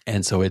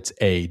 And so it's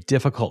a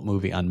difficult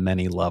movie on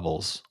many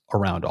levels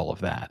around all of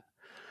that.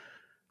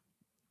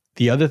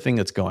 The other thing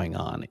that's going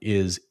on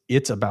is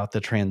it's about the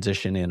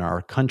transition in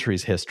our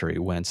country's history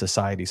when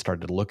society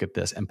started to look at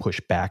this and push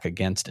back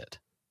against it.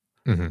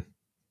 Mm-hmm.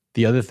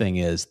 The other thing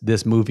is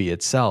this movie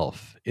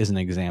itself is an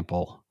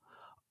example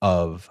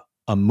of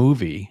a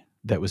movie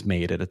that was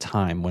made at a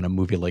time when a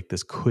movie like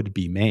this could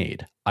be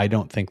made. I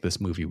don't think this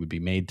movie would be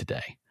made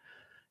today.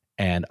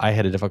 And I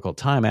had a difficult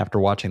time after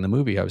watching the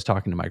movie. I was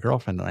talking to my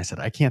girlfriend and I said,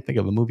 I can't think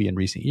of a movie in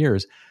recent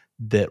years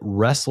that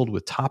wrestled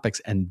with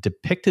topics and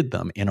depicted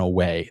them in a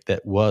way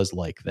that was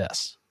like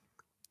this.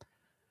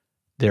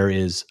 There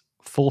is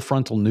full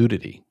frontal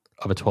nudity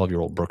of a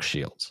 12-year-old Brooke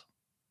Shields.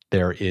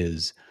 There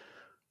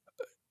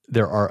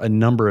are a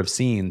number of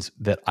scenes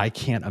that I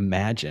can't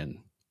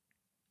imagine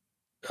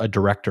a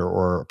director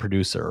or a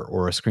producer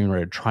or a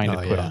screenwriter trying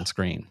to put on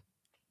screen.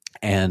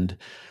 And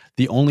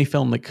the only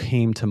film that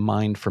came to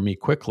mind for me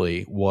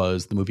quickly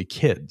was the movie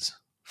Kids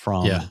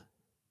from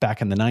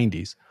back in the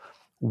 90s,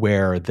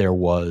 where there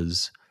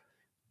was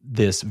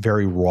this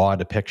very raw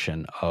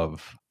depiction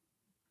of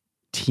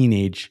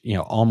teenage,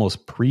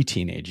 almost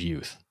pre-teenage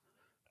youth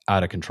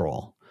out of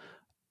control.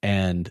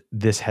 And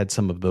this had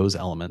some of those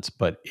elements,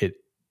 but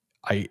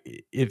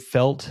it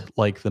felt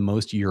like the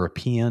most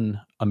European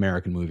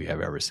American movie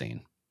I've ever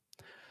seen.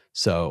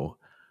 So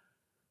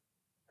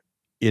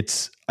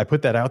I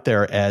put that out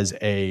there as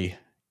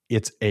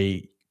it's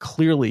a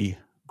clearly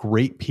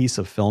great piece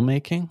of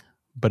filmmaking,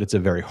 but it's a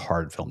very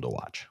hard film to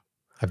watch.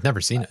 I've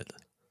never seen it.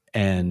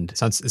 And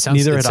it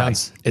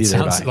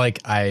sounds like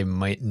I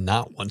might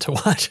not want to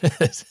watch it.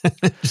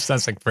 It just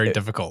sounds like very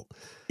difficult.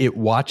 It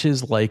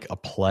watches like a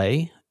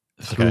play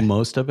through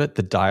most of it.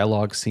 The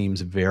dialogue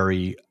seems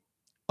very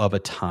of a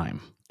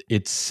time. I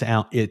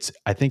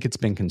think it's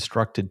been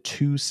constructed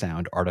to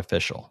sound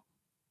artificial,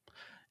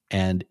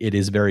 and it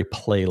is very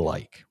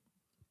play-like.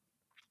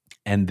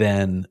 And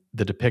then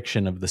the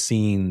depiction of the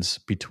scenes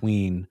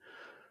between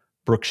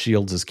Brooke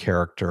Shields'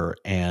 character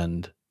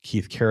and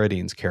Keith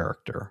Carradine's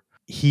character.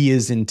 He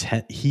is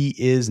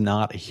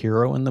not a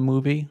hero in the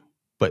movie,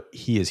 but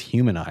he is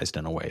humanized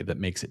in a way that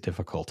makes it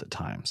difficult at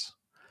times.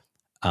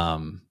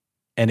 And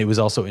it was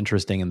also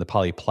interesting in the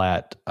Polly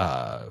Platt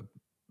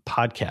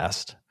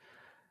podcast,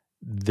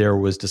 there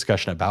was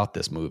discussion about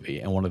this movie.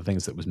 And one of the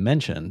things that was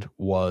mentioned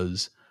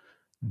was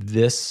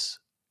this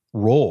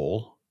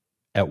role.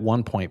 At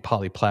one point,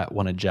 Polly Platt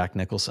wanted Jack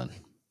Nicholson.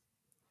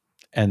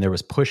 And there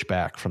was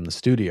pushback from the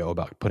studio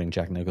about putting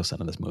Jack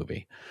Nicholson in this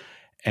movie.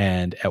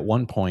 And at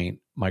one point,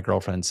 my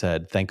girlfriend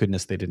said, thank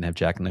goodness they didn't have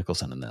Jack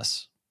Nicholson in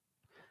this.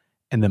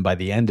 And then by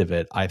the end of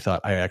it, I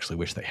thought, I actually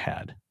wish they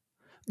had.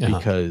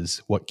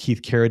 Because what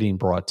Keith Carradine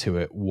brought to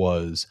it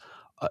was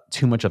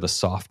too much of a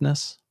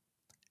softness.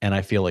 And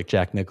I feel like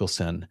Jack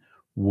Nicholson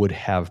would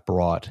have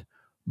brought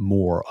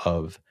more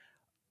of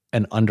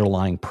an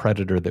underlying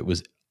predator that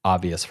was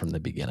obvious from the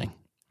beginning.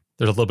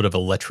 There's a little bit of a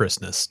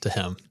lecherousness to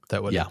him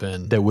that would have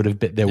been. There would have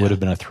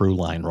been a through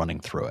line running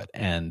through it.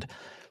 And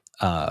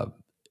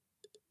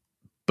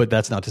but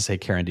that's not to say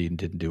Carradine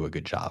didn't do a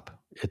good job.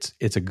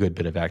 It's a good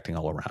bit of acting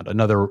all around.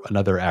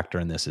 Another actor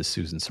in this is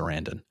Susan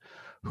Sarandon,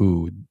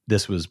 who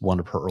this was one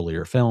of her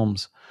earlier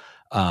films.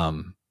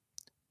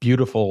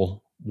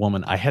 Beautiful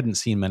woman. I hadn't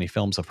seen many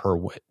films of her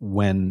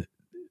when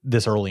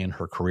this early in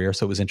her career,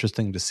 so it was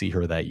interesting to see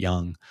her that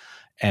young,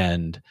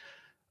 and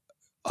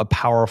a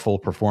powerful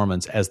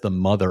performance as the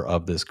mother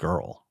of this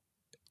girl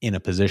in a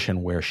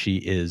position where she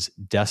is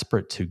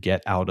desperate to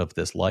get out of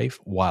this life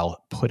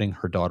while putting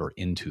her daughter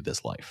into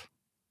this life.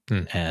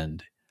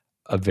 And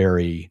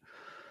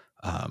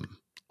a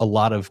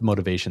lot of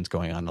motivations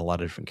going on, a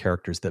lot of different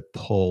characters that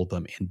pull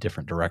them in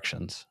different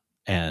directions.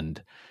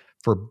 And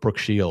for Brooke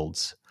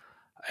Shields,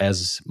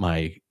 as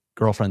my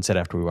girlfriend said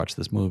after we watched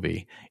this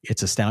movie,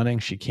 it's astounding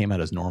she came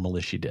out as normal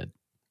as she did.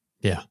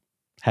 Yeah.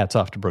 Hats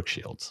off to Brooke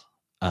Shields.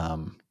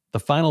 The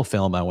final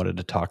film I wanted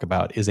to talk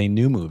about is a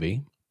new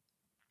movie,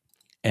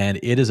 and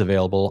it is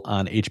available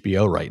on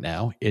HBO right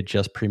now. It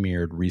just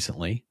premiered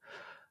recently,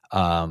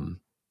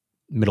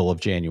 middle of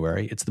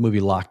January. It's the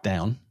movie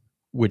Lockdown,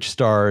 which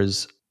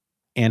stars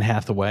Anne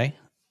Hathaway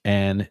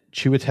and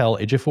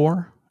Chiwetel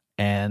Ejiofor,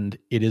 and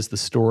it is the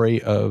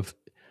story of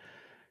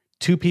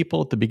two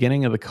people at the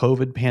beginning of the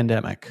COVID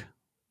pandemic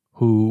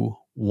who,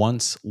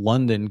 once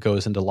London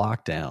goes into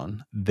lockdown,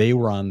 they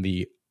were on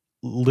the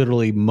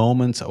literally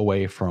moments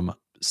away from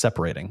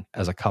separating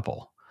as a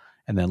couple.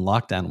 And then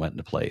lockdown went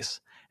into place,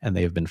 and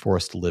they have been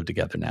forced to live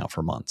together now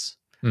for months.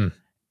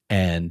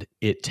 And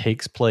it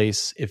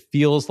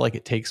feels like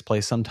it takes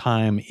place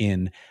sometime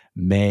in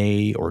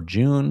May or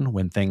June,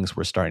 when things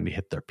were starting to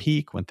hit their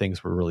peak, when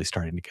things were really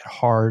starting to get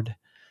hard.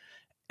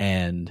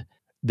 And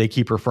they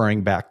keep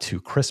referring back to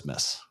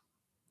Christmas,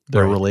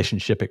 their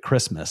relationship at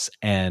Christmas,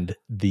 and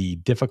the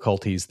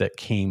difficulties that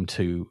came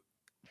to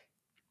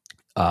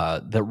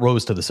that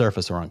rose to the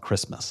surface around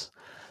Christmas.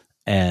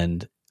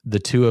 And the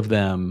two of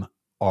them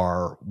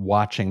are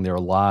watching their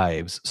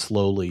lives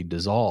slowly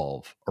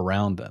dissolve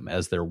around them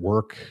as their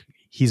work.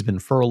 He's been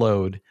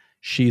furloughed.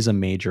 She's a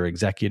major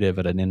executive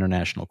at an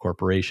international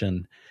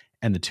corporation.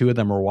 And the two of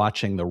them are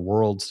watching their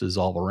worlds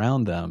dissolve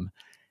around them.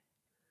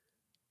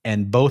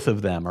 And both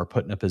of them are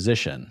put in a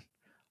position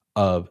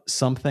of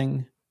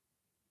something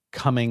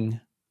coming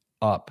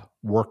up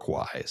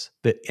work-wise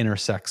that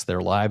intersects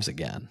their lives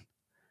again,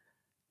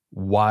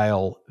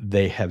 while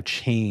they have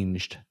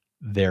changed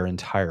their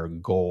entire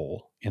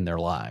goal in their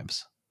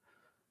lives.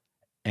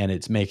 And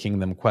it's making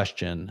them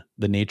question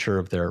the nature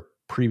of their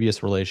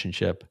previous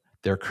relationship,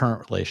 their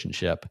current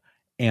relationship,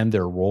 and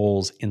their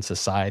roles in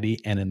society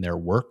and in their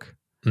work.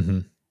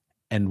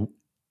 And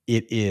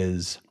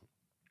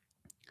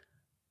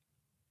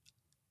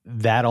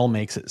that all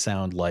makes it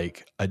sound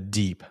like a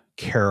deep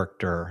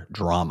character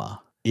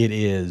drama. It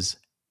is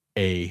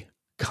a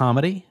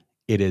comedy.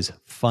 It is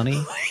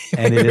funny,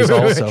 and it is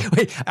also.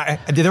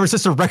 There was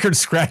just a record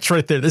scratch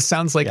right there. This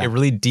sounds like a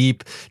really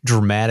deep,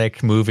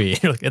 dramatic movie.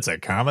 You're like, it's a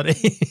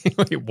comedy.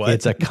 Wait, what?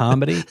 It's a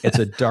comedy. It's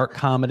a dark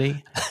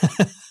comedy.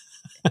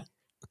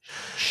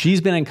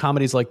 She's been in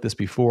comedies like this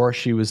before.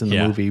 She was in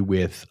the movie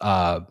with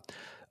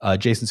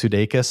Jason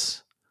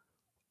Sudeikis,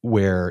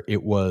 where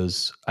it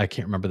was, I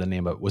can't remember the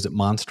name of it. Was it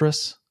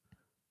Monstrous?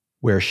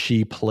 Where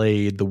she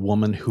played the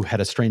woman who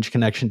had a strange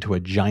connection to a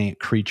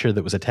giant creature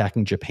that was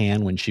attacking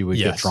Japan when she would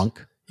get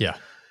drunk. Yeah.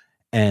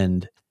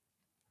 And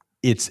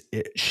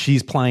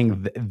she's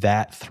playing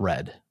that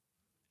thread,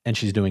 and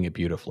she's doing it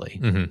beautifully.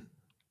 Mm-hmm.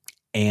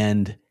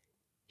 And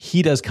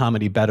he does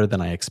comedy better than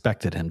I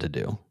expected him to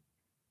do.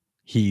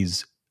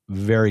 He's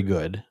very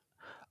good.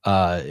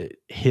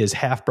 His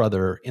half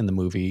brother in the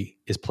movie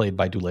is played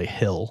by Dule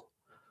Hill,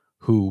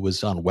 who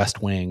was on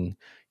West Wing.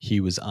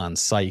 He was on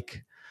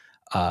Psych.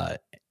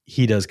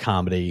 He does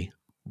comedy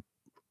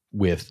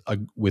with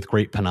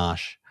great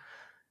panache.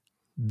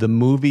 The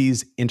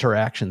movie's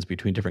interactions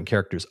between different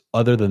characters,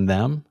 other than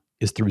them,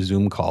 is through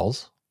Zoom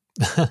calls,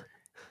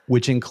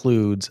 which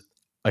includes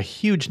a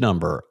huge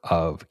number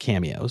of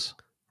cameos.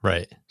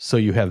 Right. So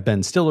you have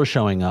Ben Stiller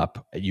showing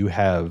up. You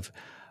have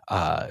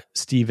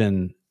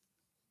Stephen,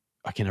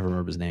 I can't ever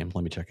remember his name.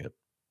 Let me check it.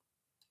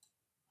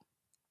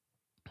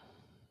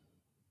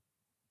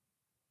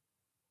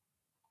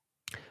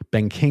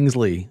 Ben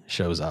Kingsley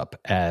shows up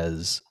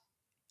as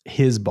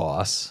his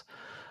boss.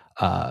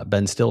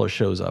 Ben Stiller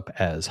shows up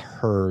as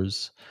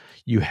hers.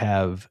 You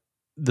have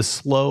the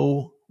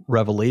slow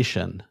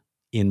revelation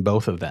in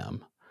both of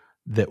them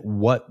that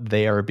what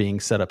they are being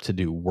set up to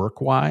do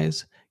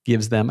work-wise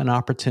gives them an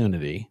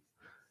opportunity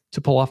to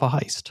pull off a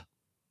heist.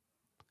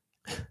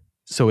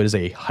 So it is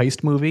a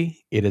heist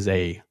movie. It is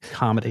a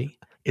comedy.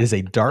 It is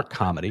a dark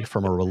comedy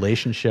from a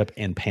relationship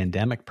and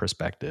pandemic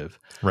perspective.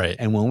 Right.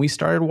 And when we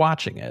started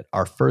watching it,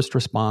 our first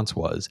response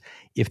was,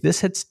 if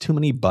this hits too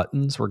many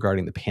buttons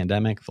regarding the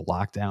pandemic, the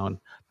lockdown,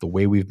 the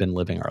way we've been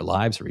living our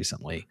lives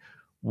recently,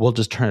 we'll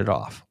just turn it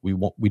off. We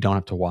don't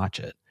have to watch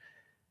it.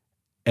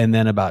 And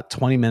then about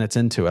 20 minutes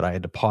into it, I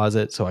had to pause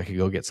it so I could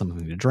go get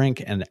something to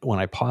drink. And when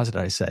I paused it,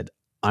 I said,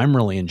 I'm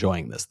really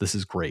enjoying this. This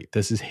is great.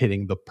 This is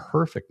hitting the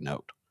perfect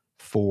note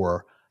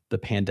for the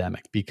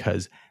pandemic,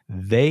 because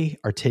they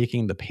are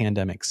taking the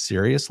pandemic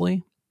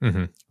seriously.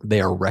 Mm-hmm.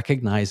 They are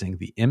recognizing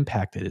the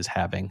impact it is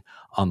having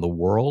on the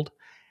world.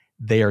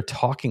 They are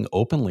talking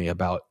openly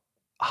about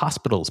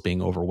hospitals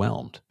being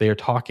overwhelmed. They are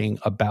talking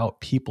about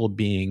people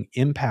being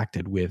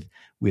impacted with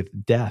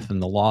death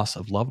and the loss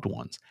of loved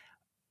ones.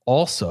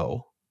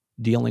 Also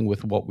dealing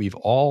with what we've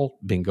all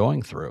been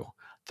going through,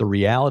 the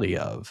reality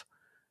of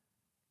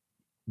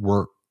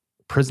we're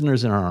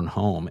prisoners in our own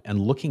home and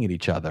looking at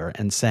each other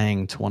and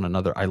saying to one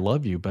another, I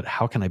love you, but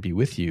how can I be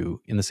with you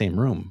in the same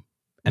room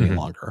any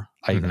longer?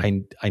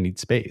 I need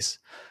space.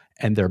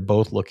 And they're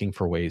both looking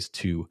for ways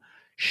to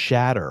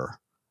shatter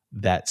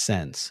that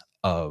sense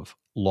of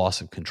loss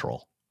of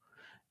control.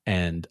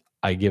 And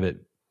I give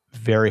it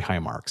very high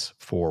marks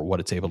for what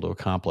it's able to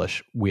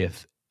accomplish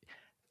with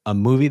a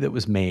movie that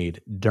was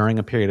made during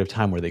a period of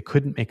time where they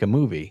couldn't make a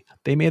movie.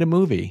 They made a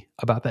movie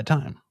about that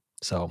time.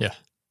 So yeah.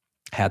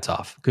 Hats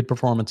off. Good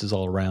performances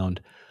all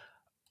around,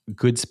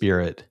 good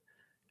spirit,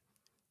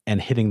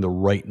 and hitting the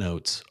right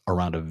notes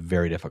around a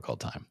very difficult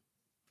time.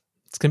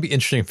 It's going to be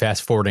interesting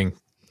fast forwarding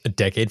a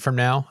decade from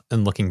now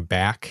and looking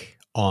back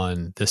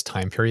on this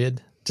time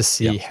period to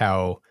see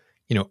how,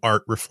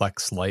 art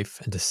reflects life,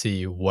 and to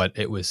see what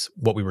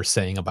we were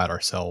saying about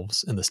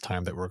ourselves in this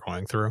time that we're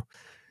going through.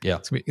 Yeah.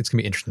 It's going to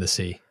be interesting to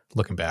see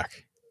looking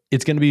back.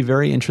 It's going to be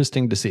very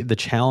interesting to see. The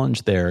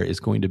challenge there is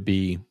going to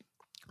be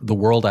the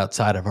world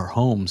outside of our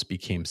homes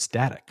became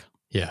static.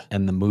 Yeah.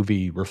 And the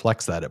movie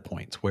reflects that at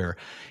points where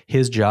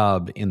his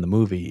job in the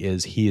movie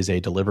is he is a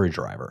delivery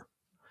driver.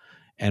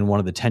 And one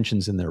of the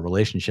tensions in their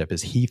relationship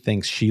is he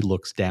thinks she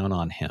looks down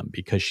on him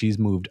because she's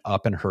moved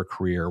up in her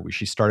career.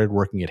 She started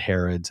working at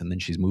Harrods, and then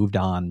she's moved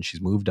on, and she's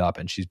moved up,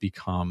 and she's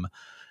become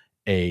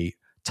a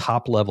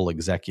top-level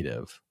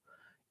executive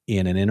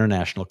in an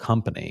international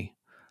company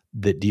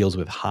that deals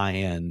with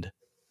high-end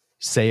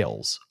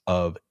sales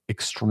of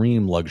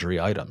extreme luxury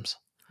items.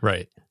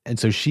 Right. And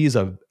so she's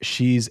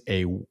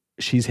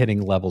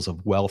hitting levels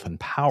of wealth and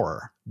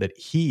power that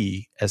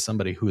he, as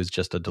somebody who is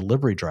just a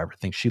delivery driver,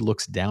 thinks she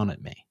looks down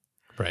at me.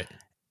 Right.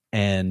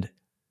 And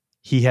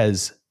he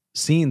has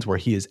scenes where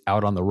he is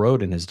out on the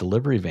road in his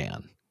delivery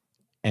van,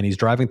 and he's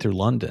driving through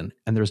London,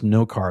 and there's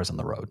no cars on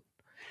the road.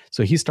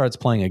 So he starts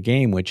playing a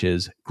game, which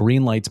is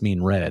green lights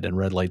mean red and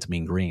red lights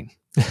mean green.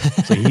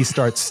 So he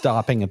starts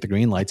stopping at the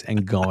green lights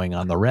and going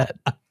on the red.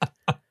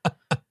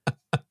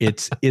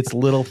 It's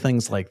little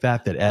things like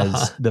that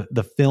as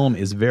the film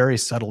is very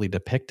subtly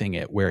depicting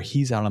it, where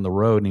he's out on the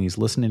road and he's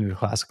listening to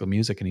classical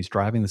music and he's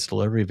driving this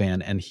delivery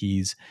van, and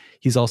he's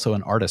also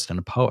an artist and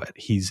a poet.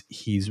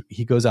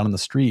 He goes out on the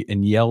street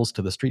and yells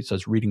to the street,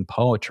 starts reading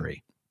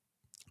poetry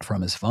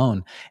from his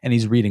phone, and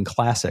he's reading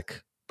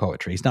classic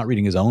poetry. He's not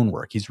reading his own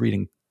work. He's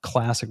reading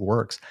classic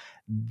works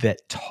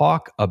that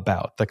talk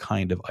about the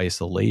kind of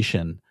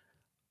isolation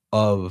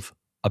of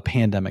a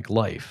pandemic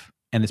life.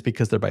 And it's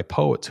because they're by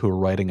poets who are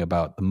writing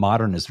about the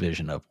modernist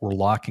vision of we're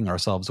locking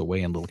ourselves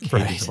away in little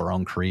cages of our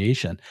own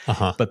creation.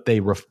 But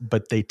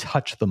they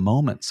touch the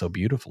moment so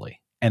beautifully.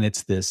 And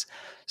it's this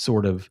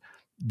sort of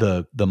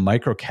the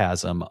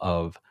microcosm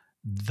of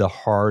the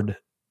hard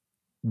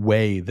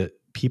way that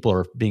people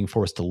are being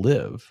forced to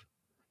live.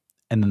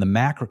 And then the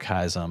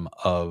macrocosm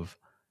of,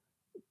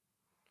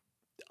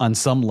 on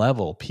some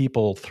level,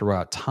 people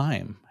throughout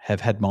time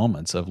have had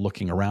moments of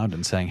looking around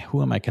and saying,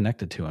 who am I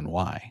connected to and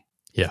why?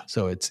 Yeah.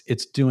 So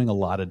it's doing a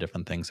lot of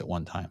different things at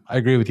one time. I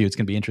agree with you. It's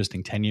going to be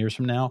interesting 10 years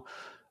from now,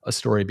 a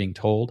story being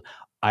told.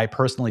 I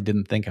personally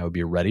didn't think I would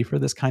be ready for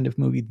this kind of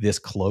movie this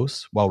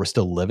close while we're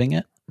still living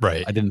it.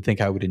 Right. I didn't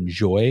think I would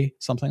enjoy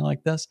something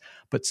like this,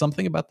 but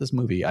something about this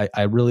movie,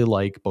 I really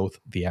like both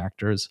the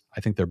actors.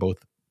 I think they're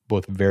both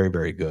very,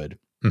 very good.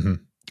 Mm-hmm.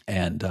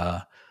 And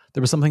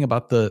there was something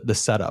about the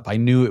setup. I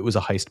knew it was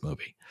a heist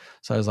movie.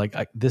 So I was like,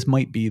 this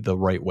might be the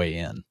right way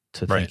in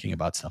to thinking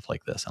about stuff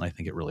like this. And I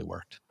think it really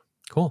worked.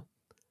 Cool.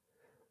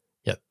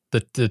 Yeah.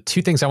 The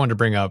two things I wanted to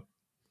bring up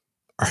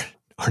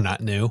are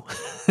not new,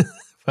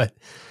 but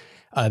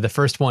the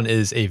first one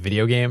is a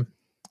video game.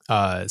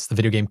 It's the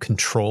video game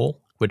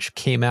Control, which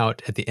came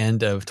out at the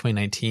end of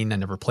 2019. I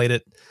never played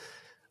it.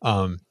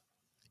 The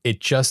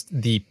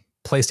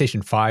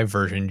PlayStation 5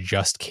 version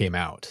just came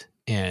out,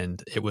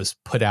 and it was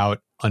put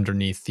out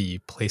underneath the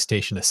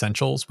PlayStation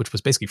Essentials, which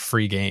was basically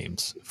free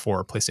games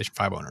for PlayStation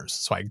 5 owners.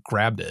 So I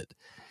grabbed it.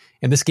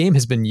 And this game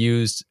has been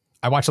used.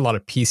 I watch a lot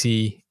of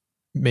PC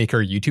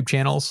Maker YouTube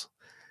channels,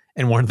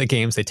 and one of the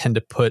games they tend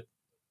to put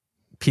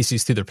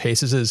PCs through their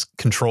paces is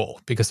Control,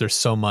 because there's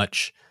so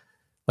much,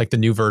 like the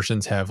new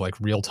versions have like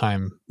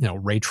real-time,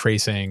 ray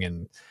tracing,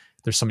 and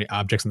there's so many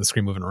objects on the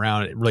screen moving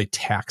around. It really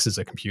taxes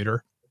a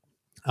computer.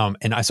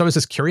 And I was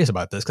just curious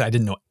about this because I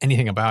didn't know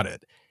anything about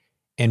it.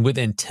 And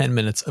within 10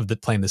 minutes of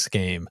playing this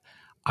game,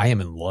 I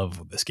am in love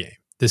with this game.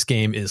 This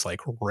game is like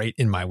right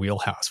in my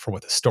wheelhouse for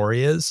what the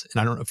story is.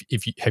 And I don't know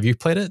if you have you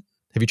played it?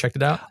 Have you checked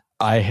it out?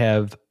 I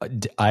have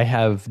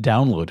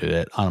downloaded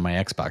it on my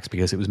Xbox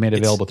because it was made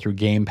available through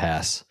Game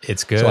Pass.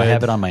 It's good. So I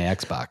have it on my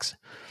Xbox,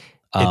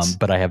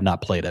 but I have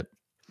not played it.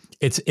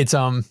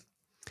 The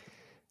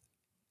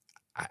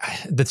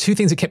two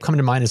things that kept coming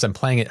to mind as I'm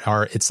playing it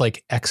are it's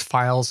like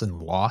X-Files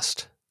and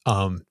Lost.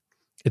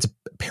 It's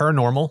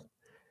paranormal.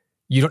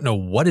 You don't know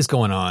what is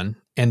going on,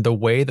 and the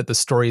way that the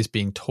story is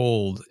being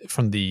told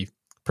from the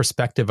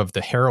perspective of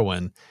the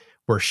heroine,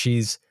 where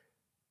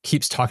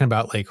keeps talking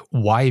about like,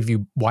 why have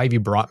you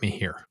brought me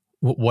here?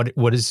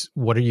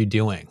 What are you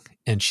doing?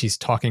 And she's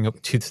talking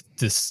to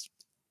this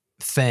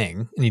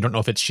thing, and you don't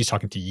know if she's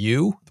talking to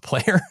you, the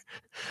player,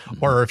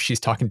 or if she's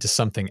talking to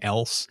something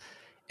else.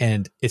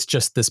 And it's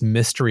just this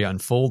mystery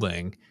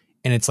unfolding,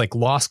 and it's like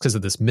Lost because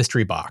of this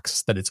mystery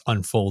box that it's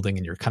unfolding,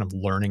 and you're kind of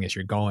learning as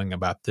you're going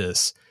about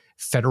this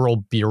Federal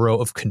Bureau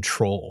of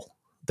Control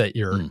that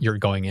you're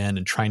going in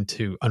and trying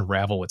to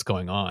unravel what's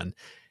going on.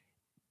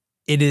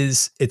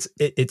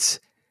 It's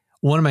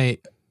one of my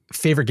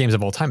favorite games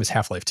of all time is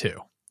Half-Life 2.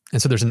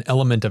 And so there's an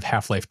element of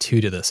Half-Life 2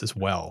 to this as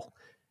well.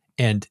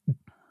 And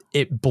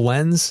it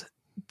blends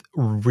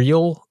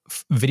real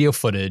video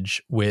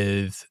footage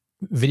with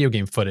video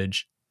game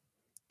footage,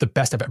 the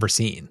best I've ever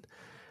seen,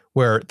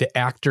 where the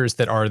actors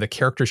that are the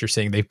characters you're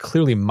seeing, they've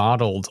clearly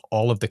modeled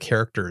all of the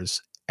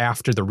characters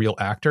after the real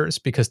actors,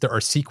 because there are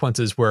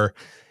sequences where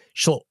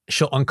she'll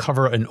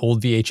uncover an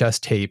old VHS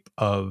tape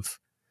of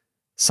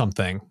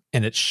something,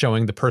 and it's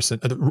showing the person,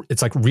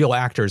 it's like real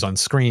actors on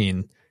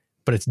screen,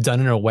 but it's done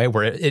in a way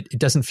where it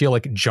doesn't feel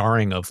like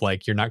jarring, of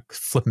like you're not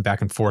flipping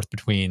back and forth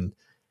between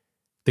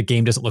the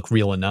game doesn't look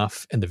real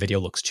enough and the video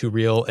looks too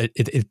real.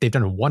 They've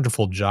done a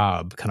wonderful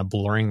job kind of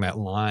blurring that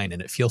line,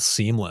 and it feels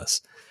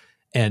seamless.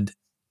 And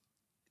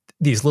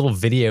these little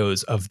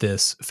videos of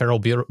this Federal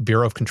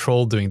Bureau of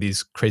Control doing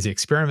these crazy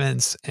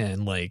experiments,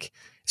 and like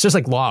it's just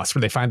like Lost, where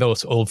they find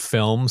those old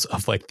films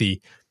of like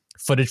the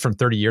footage from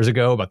 30 years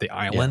ago about the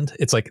island. Yeah.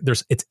 It's like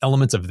it's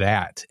elements of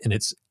that, and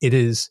it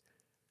is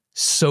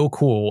so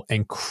cool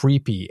and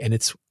creepy. And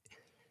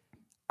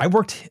I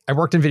worked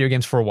in video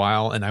games for a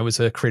while, and I was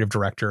a creative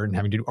director and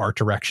having to do art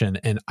direction.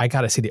 And I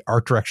got to say, the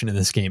art direction in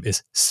this game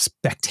is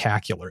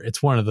spectacular.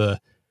 It's one of the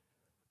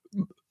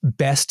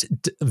best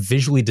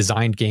visually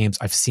designed games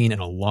I've seen in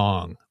a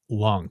long,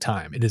 long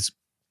time. It is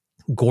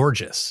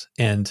gorgeous.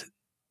 And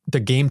the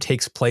game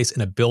takes place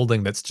in a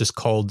building that's just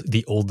called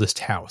the Oldest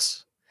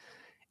House.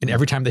 And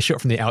every time they show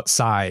it from the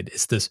outside,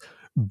 it's this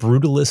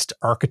brutalist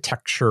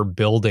architecture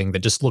building that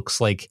just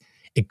looks like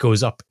it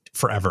goes up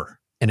forever.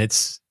 And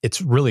it's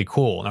really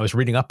cool. And I was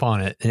reading up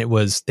on it, and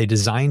they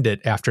designed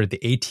it after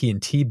the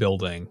AT&T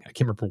building. I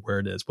can't remember where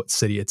it is, what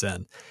city it's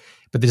in,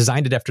 but they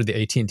designed it after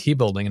the AT&T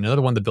building. And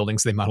another one of the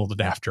buildings they modeled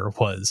it after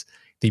was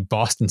the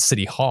Boston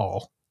City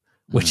Hall,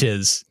 which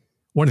is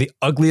one of the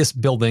ugliest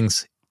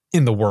buildings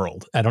in the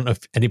world. I don't know if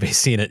anybody's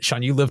seen it.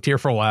 Sean, you lived here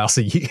for a while,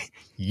 so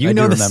you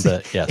know this.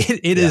 Remember it. Yes.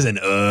 It is an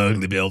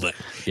ugly building.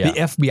 Yeah. The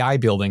FBI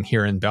building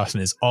here in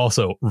Boston is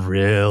also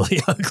really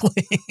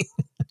ugly.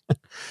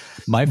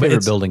 My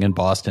favorite building in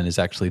Boston is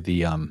actually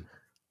the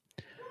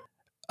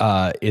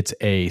it's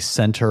a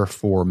center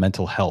for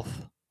mental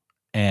health,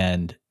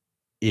 and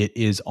it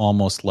is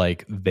almost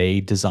like they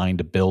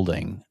designed a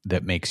building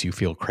that makes you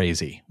feel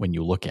crazy when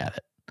you look at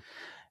it.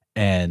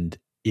 And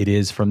it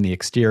is, from the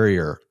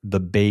exterior, the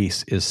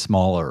base is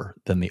smaller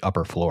than the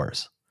upper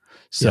floors.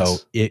 So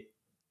Yes.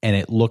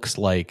 it looks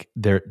like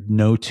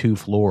no two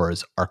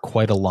floors are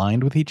quite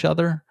aligned with each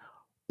other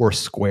or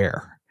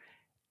square.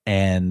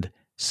 And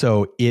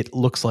so it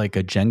looks like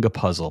a Jenga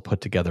puzzle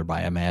put together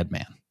by a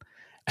madman.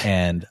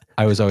 And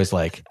I was always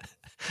like,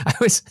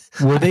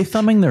 were they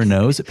thumbing their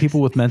nose at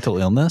people with mental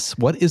illness?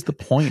 What is the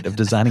point of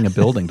designing a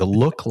building to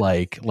look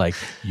like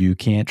you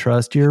can't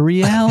trust your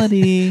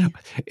reality?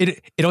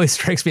 It always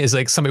strikes me as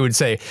like somebody would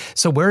say,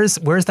 so where's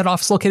that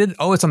office located?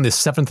 Oh, it's on the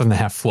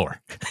 7.5th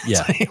floor.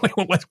 Yeah.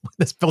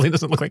 This building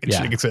doesn't look like it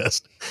should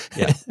exist.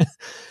 Yeah.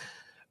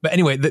 But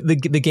anyway, the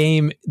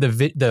game,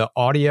 the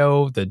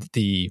audio,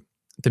 the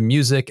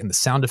music and the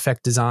sound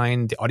effect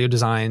design, the audio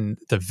design,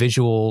 the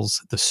visuals,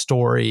 the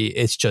story,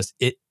 it's just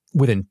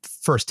within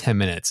first 10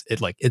 minutes,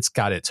 it's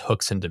got its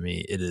hooks into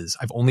me.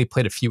 I've only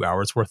played a few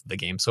hours worth of the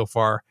game so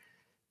far,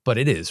 but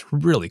it is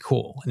really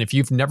cool. And if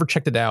you've never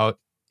checked it out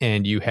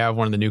and you have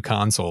one of the new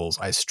consoles,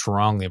 I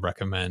strongly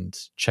recommend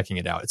checking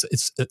it out.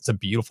 It's a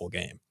beautiful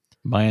game.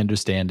 My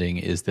understanding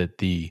is that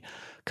the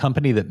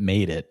company that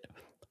made it,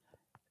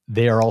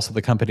 they are also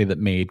the company that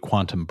made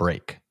Quantum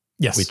Break.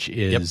 Yes. Which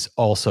is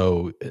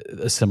also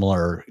a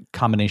similar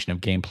combination of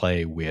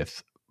gameplay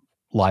with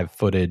live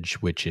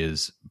footage, which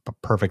is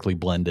perfectly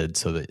blended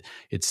so that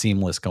it's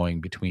seamless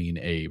going between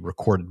a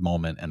recorded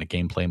moment and a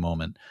gameplay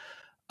moment.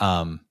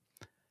 And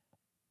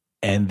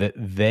that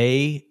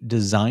they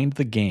designed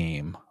the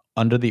game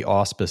under the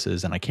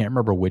auspices, and I can't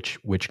remember which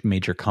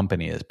major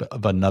company it is, but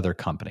of another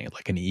company,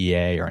 like an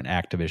EA or an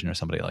Activision or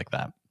somebody like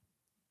that.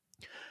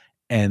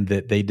 And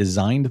that they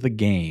designed the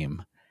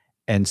game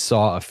and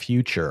saw a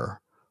future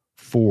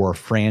for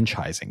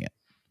franchising it,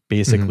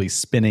 basically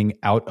spinning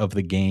out of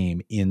the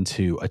game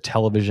into a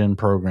television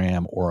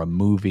program or a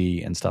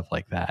movie and stuff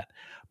like that.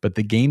 But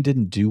the game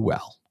didn't do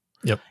well.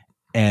 Yep.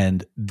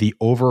 And the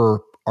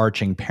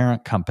overarching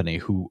parent company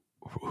who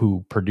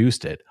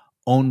produced it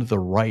owned the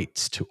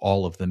rights to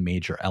all of the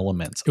major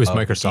elements. It was of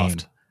Microsoft. The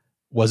game.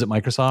 Was it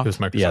Microsoft? It was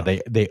Microsoft. Yeah,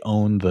 they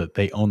own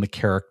the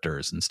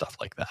characters and stuff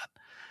like that.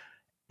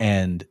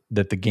 And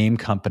that the game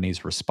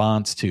company's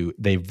response to,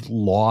 they've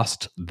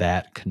lost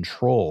that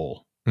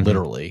control,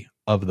 literally,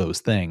 of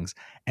those things.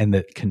 And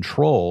that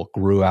control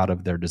grew out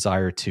of their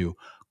desire to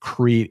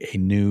create a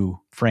new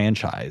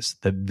franchise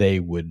that they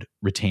would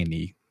retain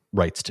the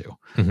rights to.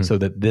 So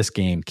that this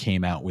game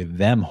came out with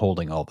them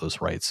holding all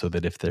those rights, so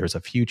that if there's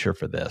a future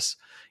for this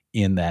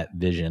in that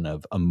vision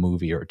of a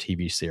movie or a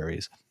TV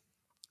series,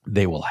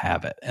 they will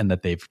have it. And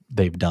that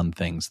they've done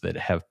things that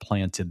have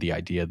planted the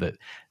idea that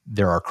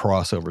there are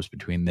crossovers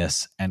between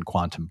this and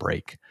Quantum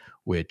Break,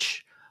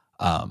 which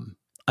I'm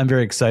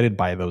very excited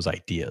by those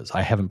ideas.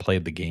 I haven't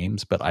played the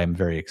games, but I'm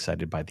very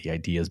excited by the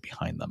ideas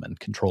behind them. And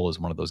Control is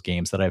one of those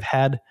games that I've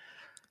had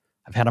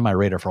on my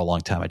radar for a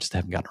long time. I just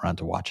haven't gotten around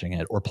to watching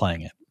it or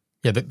playing it.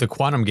 Yeah, the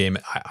Quantum game,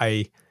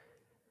 I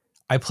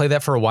played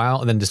that for a while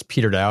and then just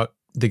petered out.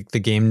 The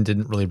game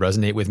didn't really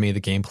resonate with me.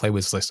 The gameplay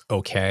was just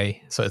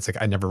okay. So it's like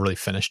I never really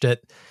finished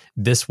it.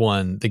 This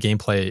one, the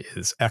gameplay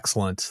is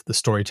excellent. The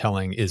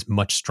storytelling is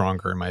much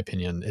stronger, in my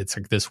opinion. It's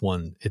like this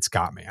one, it's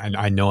got me.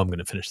 I know I'm going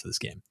to finish this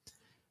game.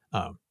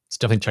 So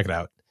definitely check it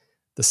out.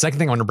 The second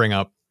thing I want to bring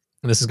up,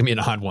 and this is going to be an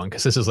odd one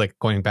because this is like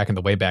going back in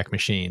the Wayback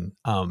Machine,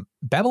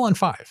 Babylon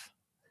 5.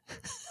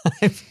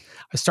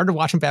 I started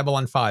watching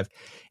Babylon 5.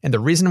 And the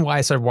reason why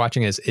I started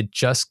watching is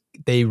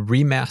they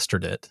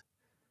remastered it.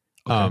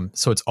 Okay.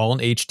 So it's all in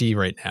HD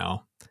right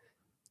now.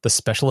 The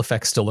special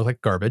effects still look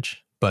like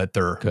garbage, but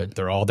they're good.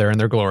 They're all there in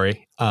their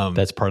glory.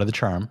 That's part of the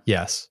charm.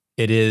 Yes,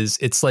 it is.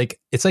 It's like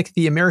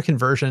the American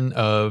version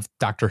of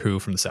Doctor Who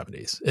from the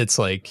 70s. It's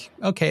like,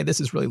 okay,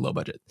 this is really low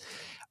budget.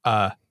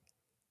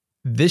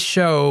 This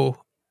show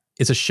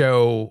is a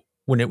show,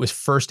 when it was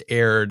first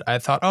aired, I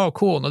thought, oh,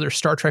 cool, another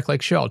Star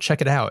Trek-like show. I'll check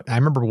it out. I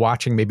remember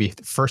watching maybe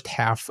the first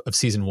half of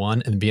season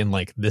 1 and being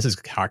like, this is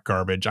hot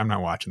garbage. I'm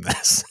not watching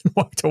this. And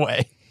walked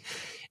away.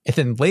 And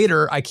then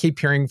later, I keep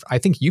hearing, I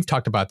think you've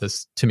talked about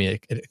this to me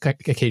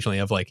occasionally,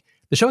 of like,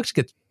 the show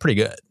actually gets pretty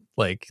good.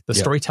 Like, the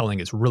storytelling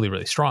is really,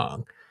 really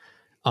strong.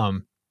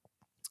 And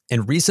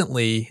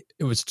recently,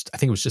 I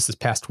think it was just this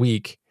past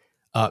week,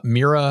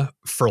 Mira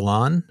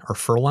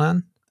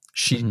Furlan,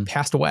 she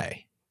passed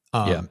away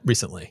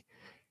recently.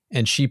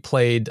 And she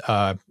played,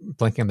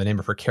 blanking on the name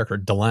of her character,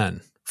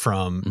 Delenn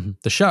from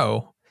the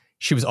show.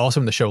 She was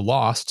also in the show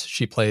Lost.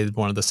 She played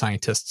one of the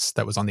scientists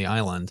that was on the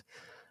island.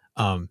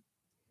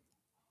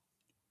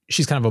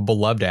 she's kind of a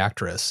beloved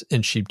actress,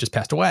 and she just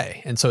passed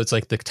away. And so it's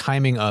like the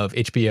timing of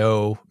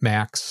HBO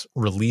Max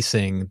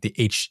releasing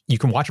you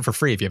can watch it for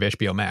free if you have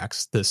HBO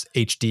Max, this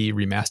HD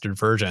remastered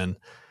version.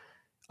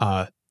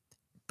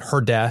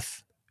 Her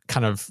death,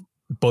 kind of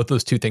both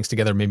those two things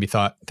together made me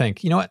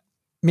think, you know what,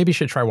 maybe you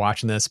should try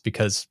watching this,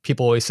 because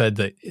people always said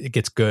that it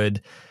gets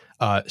good.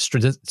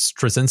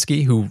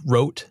 Straczynski, who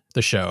wrote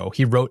the show,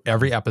 he wrote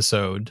every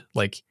episode.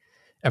 Like,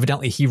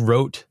 evidently he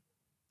wrote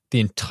the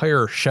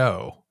entire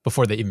show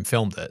before they even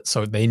filmed it.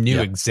 So they knew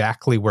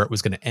exactly where it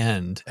was going to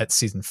end at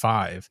season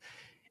 5.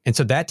 And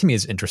so that to me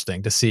is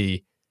interesting to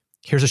see.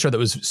 Here's a show that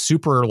was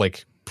super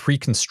like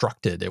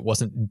pre-constructed. It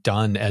wasn't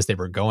done as they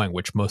were going,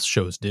 which most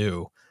shows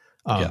do.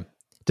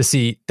 To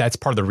see, that's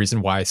part of the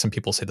reason why some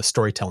people say the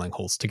storytelling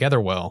holds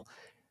together well.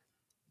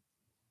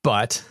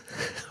 But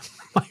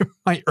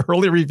my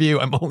early review,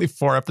 I'm only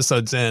 4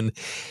 episodes in.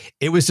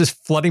 It was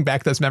just flooding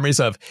back those memories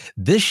of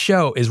this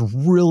show is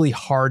really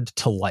hard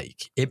to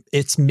like.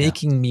 It's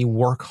making me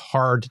work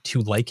hard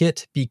to like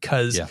it,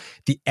 because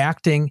the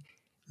acting,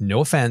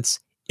 no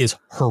offense, is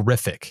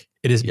horrific.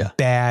 It is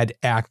bad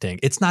acting.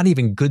 It's not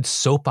even good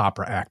soap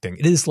opera acting.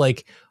 It is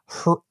like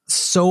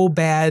so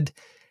bad.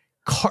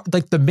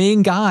 Like the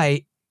main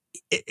guy,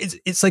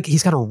 it's like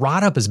he's got a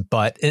rod up his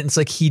butt, and it's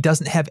like he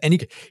doesn't have any.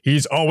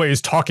 He's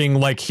always talking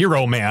like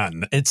Hero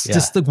Man. It's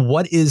just like,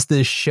 what is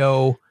this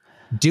show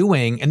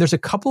doing? And there's a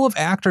couple of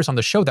actors on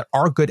the show that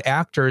are good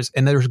actors,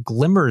 and there's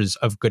glimmers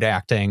of good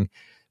acting,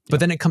 but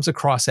then it comes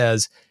across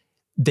as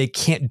they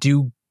can't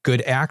do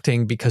good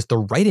acting because the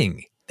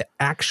writing, the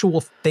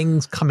actual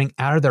things coming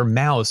out of their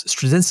mouths.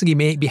 Straczynski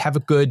may have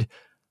a good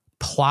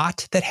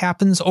plot that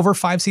happens over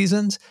 5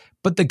 seasons,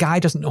 but the guy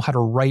doesn't know how to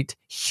write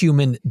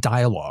human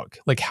dialogue,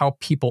 like how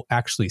people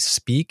actually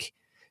speak.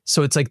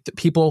 So it's like the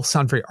people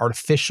sound very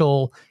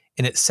artificial,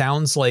 and it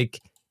sounds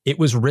like it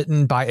was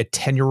written by a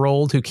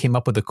 10-year-old who came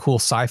up with a cool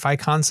sci-fi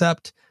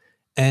concept.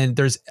 And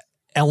there's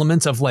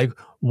elements of like,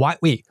 why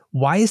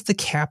is the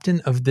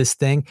captain of this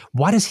thing?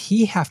 Why does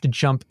he have to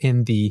jump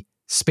in the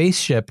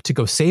spaceship to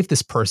go save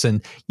this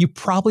person? You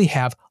probably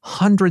have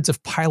hundreds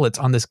of pilots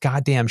on this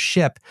goddamn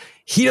ship.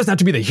 He doesn't have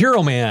to be the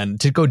hero man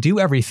to go do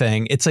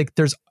everything. It's like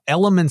there's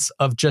elements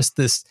of just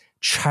this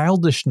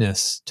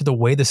childishness to the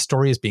way the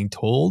story is being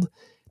told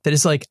that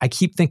is like, I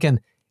keep thinking,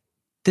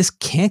 this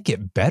can't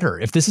get better.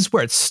 If this is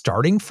where it's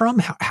starting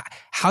from,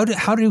 how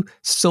do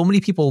so many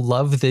people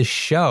love this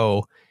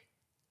show?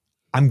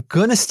 I'm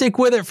gonna stick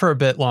with it for a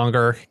bit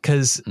longer,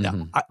 because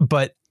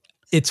but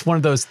it's one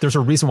of those, there's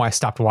a reason why I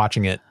stopped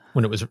watching it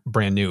when it was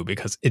brand new,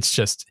 because it's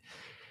just,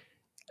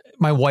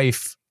 my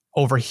wife,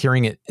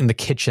 overhearing it in the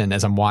kitchen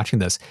as I'm watching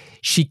this,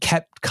 she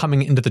kept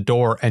coming into the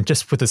door and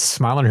just with a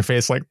smile on her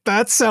face, like,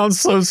 that sounds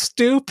so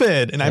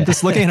stupid. And I'm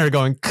just looking at her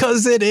going,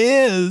 'cause it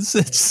is.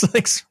 It's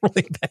like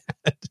really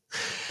bad.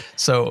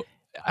 So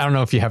I don't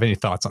know if you have any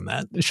thoughts on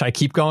that. Should I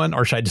keep going,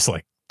 or should I just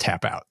like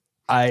tap out?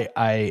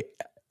 I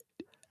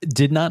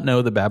did not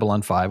know that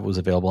Babylon 5 was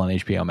available on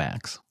HBO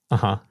Max.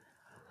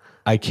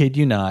 I kid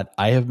you not.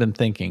 I have been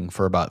thinking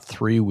for about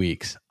 3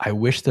 weeks, I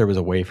wish there was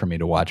a way for me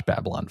to watch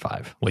Babylon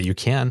 5. Well, you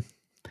can.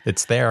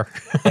 It's there.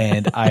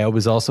 And I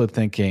was also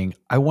thinking,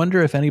 I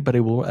wonder if anybody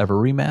will ever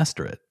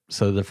remaster it.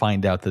 So to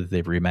find out that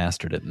they've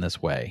remastered it in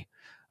this way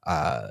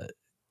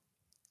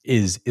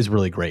is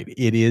really great.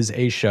 It is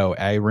a show.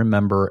 I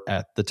remember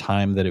at the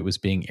time that it was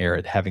being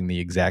aired having the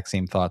exact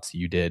same thoughts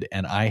you did,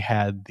 and I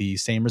had the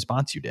same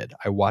response you did.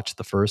 I watched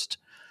the first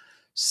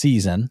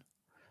season,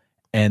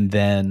 and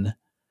then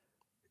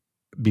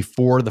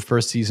before the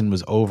first season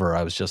was over,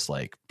 I was just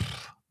like,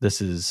 this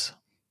is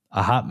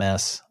a hot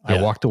mess.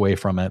 I walked away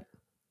from it.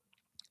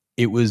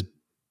 It was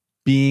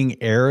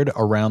being aired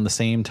around the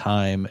same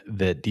time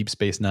that Deep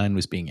Space Nine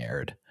was being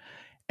aired.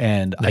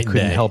 And I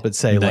couldn't help but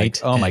say, like,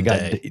 oh my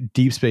God,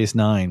 Deep Space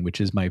Nine, which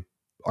is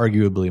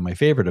arguably my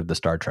favorite of the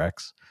Star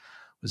Treks,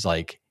 was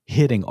like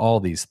hitting all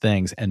these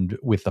things, and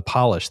with the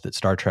polish that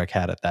Star Trek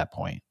had at that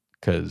point,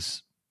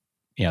 because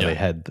they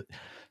had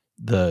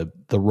the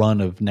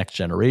run of Next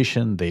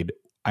Generation. They'd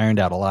ironed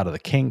out a lot of the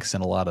kinks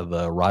and a lot of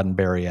the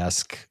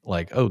Roddenberry-esque,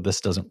 like, oh,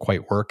 this doesn't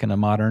quite work in a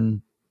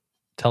modern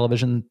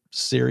television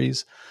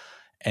series.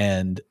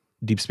 And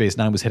Deep Space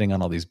Nine was hitting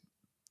on all these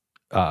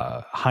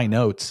high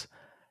notes.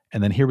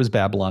 And then here was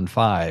Babylon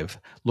 5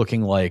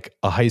 looking like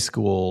a high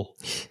school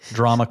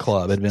drama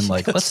club had been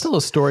like, let's tell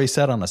a story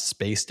set on a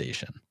space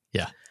station.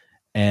 Yeah.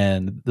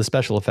 And the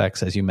special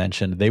effects, as you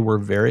mentioned, they were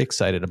very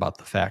excited about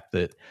the fact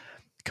that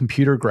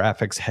computer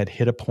graphics had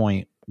hit a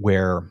point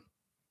where,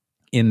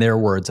 in their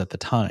words at the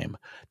time,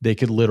 they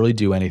could literally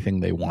do anything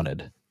they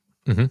wanted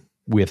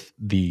with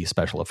the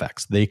special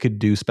effects. They could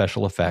do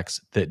special effects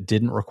that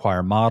didn't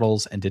require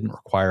models and didn't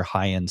require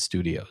high-end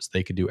studios.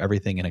 They could do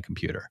everything in a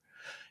computer.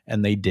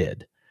 And they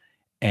did.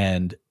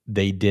 And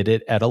they did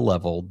it at a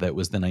level that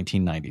was the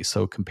 1990s.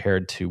 So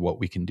compared to what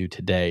we can do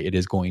today,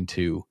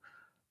 the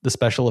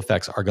special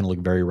effects are going to look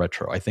very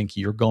retro. I think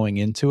you're going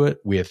into it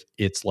with,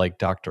 it's like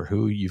Doctor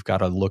Who. You've got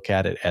to look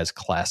at it as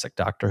classic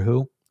Doctor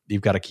Who.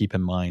 you've got to keep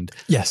in mind.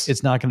 Yes.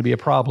 It's not going to be a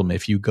problem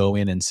if you go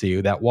in and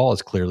see that wall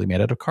is clearly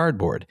made out of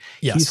cardboard.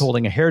 Yes. He's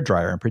holding a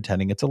hairdryer and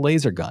pretending it's a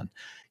laser gun.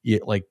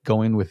 Like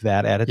going with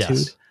that attitude.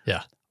 Yes.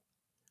 Yeah.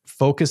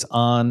 Focus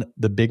on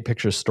the big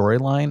picture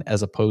storyline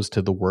as opposed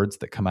to the words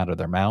that come out of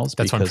their mouths.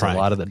 That's because what I'm trying.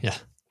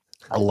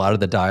 a lot of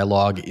the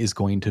dialogue is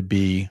going to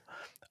be,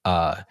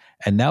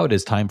 and now it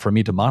is time for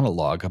me to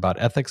monologue about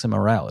ethics and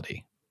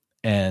morality.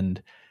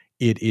 And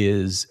it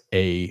is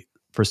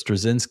for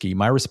Straczynski,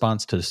 my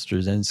response to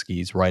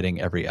Straczynski's writing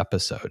every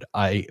episode,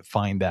 I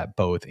find that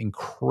both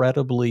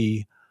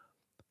incredibly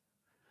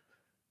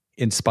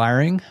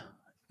inspiring,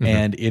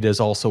 and it is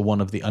also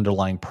one of the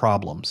underlying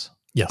problems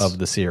of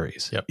the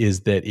series,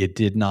 is that it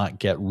did not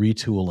get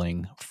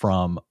retooling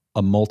from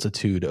a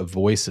multitude of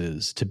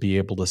voices to be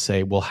able to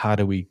say, well, how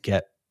do we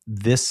get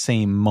this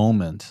same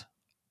moment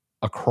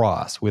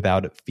across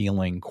without it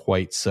feeling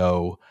quite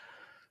so,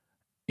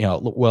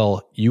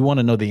 well, you want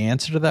to know the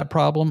answer to that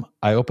problem?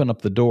 I open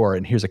up the door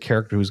and here's a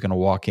character who's going to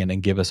walk in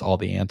and give us all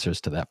the answers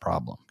to that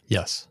problem.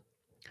 Yes.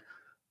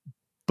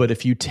 But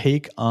if you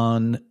take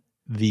on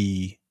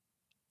the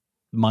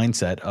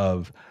mindset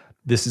of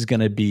this is going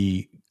to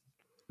be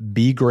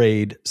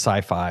B-grade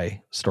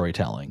sci-fi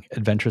storytelling,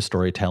 adventure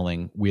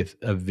storytelling with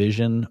a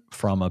vision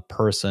from a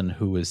person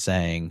who is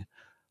saying,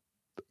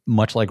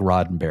 much like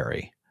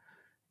Roddenberry,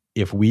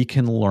 if we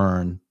can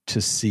learn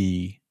to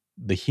see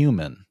the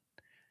human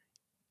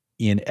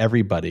in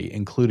everybody,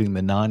 including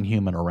the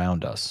non-human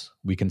around us,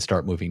 we can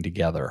start moving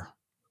together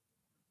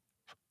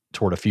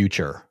toward a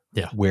future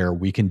where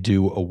we can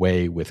do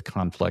away with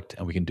conflict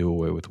and we can do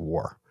away with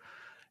war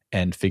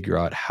and figure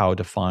out how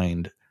to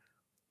find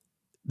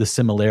the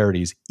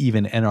similarities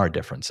even in our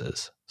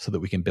differences so that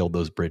we can build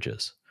those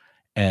bridges.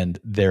 And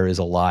there is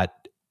a lot,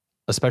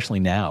 especially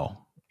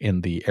now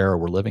in the era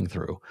we're living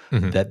through,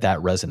 that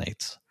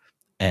resonates.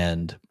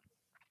 And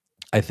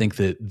I think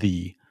that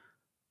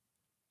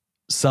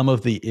some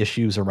of the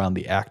issues around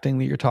the acting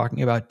that you're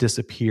talking about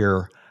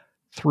disappear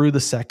through the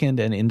second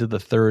and into the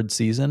third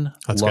season,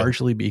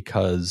 largely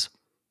because,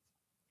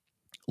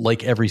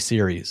 like every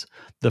series,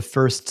 the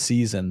first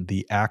season,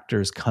 the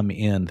actors come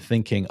in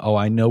thinking, oh,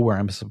 I know where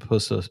I'm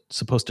supposed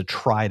to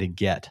try to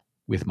get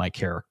with my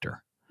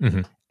character.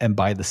 And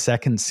by the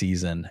second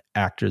season,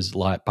 actors,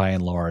 by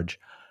and large,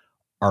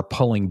 are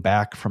pulling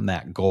back from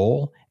that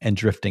goal and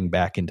drifting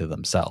back into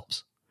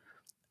themselves.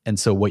 And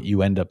so what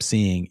you end up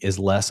seeing is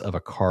less of a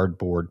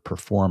cardboard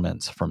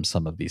performance from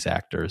some of these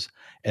actors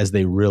as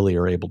they really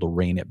are able to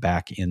rein it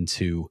back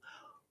into,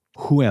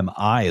 who am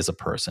I as a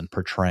person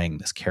portraying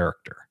this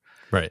character?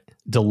 Right.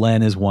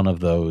 Delenn is one of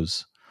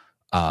those.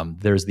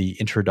 There's the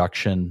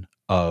introduction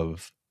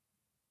of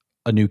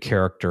a new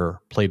character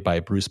played by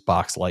Bruce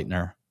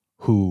Boxleitner,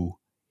 who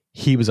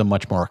he was a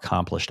much more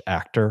accomplished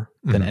actor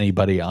than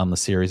anybody on the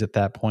series at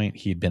that point.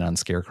 He'd been on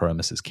Scarecrow and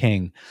Mrs.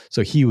 King.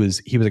 So he was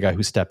a guy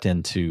who stepped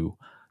into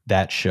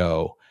that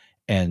show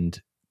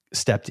and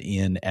stepped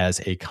in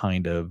as a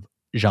kind of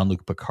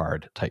Jean-Luc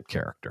Picard type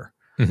character.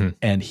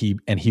 And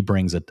he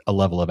brings a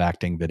level of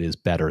acting that is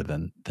better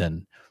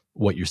than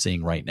what you're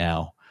seeing right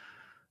now.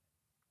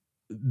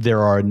 There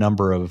are a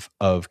number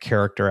of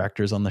character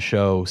actors on the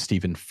show: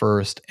 Stephen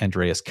Furst,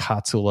 Andreas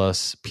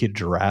Katsulas, Peter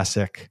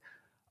Jurasik.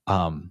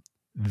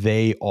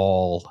 They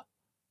all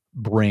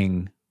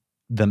bring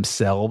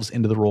themselves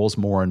into the roles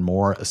more and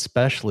more,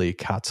 especially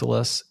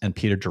Katsulas and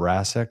Peter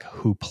Jurasik,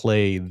 who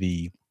play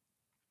the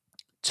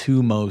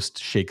two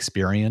most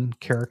Shakespearean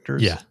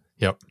characters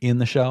in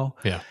the show.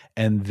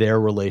 And their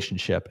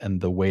relationship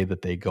and the way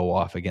that they go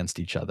off against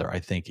each other, I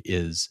think,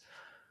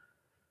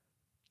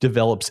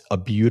 develops a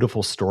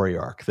beautiful story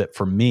arc that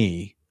for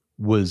me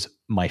was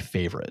my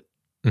favorite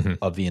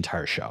of the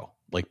entire show.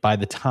 Like, by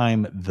the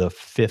time the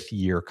fifth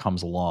year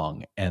comes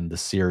along and the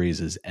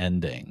series is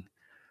ending,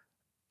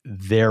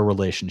 their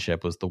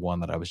relationship was the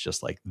one that I was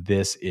just like,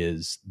 this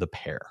is the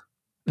pair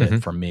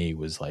that for me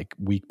was like,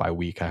 week by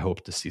week, I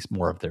hope to see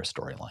more of their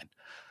storyline.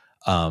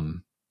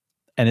 And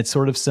it's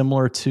sort of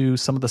similar to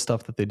some of the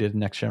stuff that they did in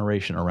Next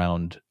Generation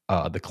around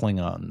the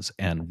Klingons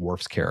and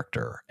Worf's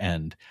character,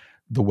 and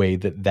the way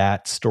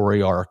that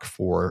story arc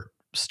for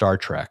Star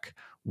Trek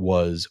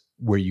was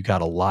where you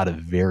got a lot of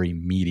very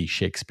meaty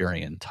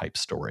Shakespearean type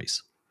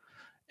stories.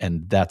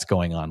 And that's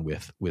going on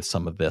with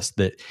some of this,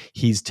 that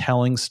he's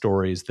telling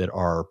stories that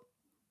are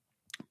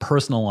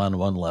personal on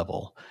one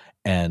level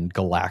and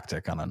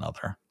galactic on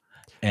another.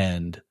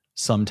 And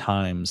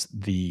sometimes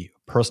the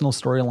personal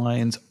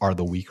storylines are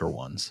the weaker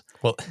ones.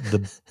 Well,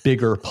 the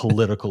bigger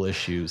political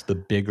issues, the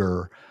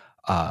bigger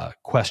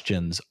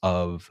questions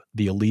of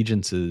the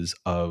allegiances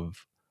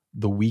of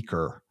the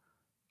weaker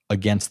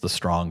against the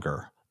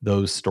stronger,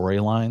 those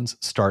storylines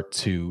start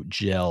to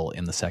gel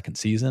in the second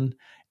season.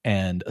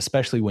 And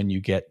especially when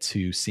you get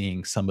to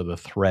seeing some of the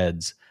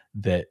threads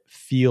that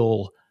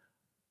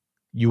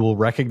you will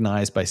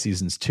recognize by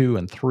seasons 2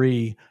 and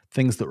 3,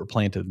 things that were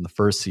planted in the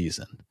first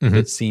season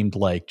that seemed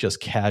like just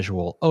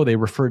casual, oh, they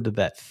referred to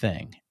that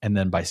thing. And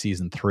then by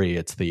season 3,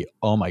 it's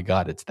oh my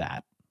God, it's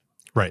that.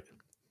 Right.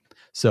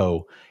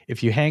 So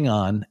if you hang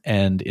on,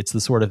 and it's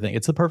the sort of thing,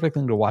 it's the perfect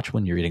thing to watch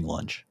when you're eating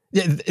lunch.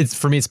 Yeah, it's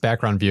for me, it's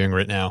background viewing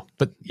right now.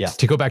 But yeah,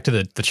 to go back to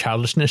the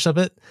childishness of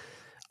it,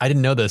 I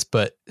didn't know this,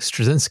 but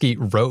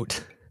Straczynski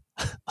wrote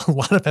a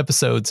lot of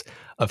episodes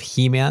of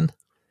He-Man,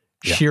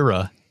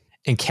 She-Ra,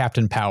 and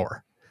Captain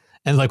Power.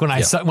 And like when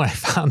I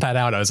found that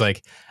out, I was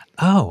like,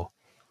 oh,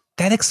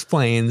 that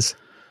explains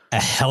a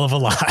hell of a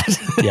lot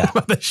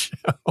about the show.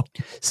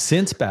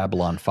 Since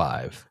Babylon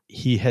 5,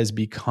 he has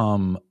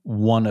become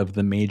one of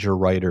the major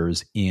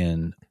writers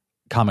in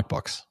comic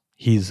books.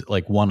 He's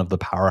like one of the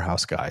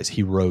powerhouse guys.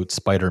 He wrote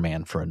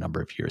Spider-Man for a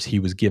number of years. He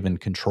was given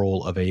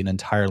control of an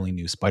entirely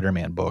new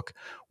Spider-Man book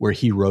where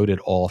he wrote it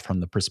all from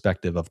the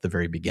perspective of the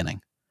very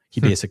beginning. He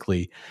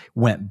basically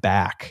went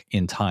back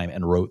in time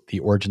and wrote the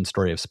origin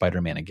story of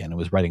Spider-Man again. It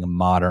was writing a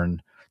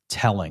modern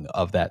telling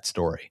of that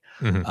story.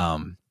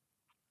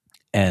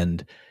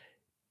 And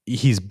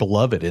he's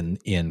beloved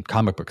in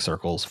comic book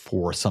circles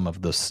for some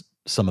of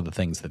the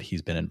things that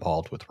he's been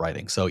involved with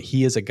writing. So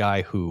he is a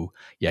guy who,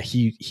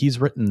 he's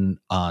written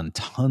on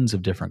tons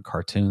of different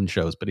cartoon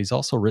shows, but he's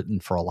also written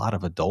for a lot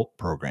of adult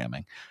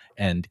programming.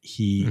 And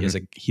he's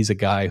a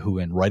guy who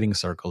in writing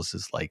circles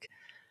is like,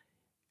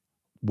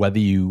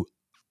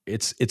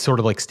 it's sort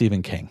of like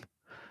Stephen King.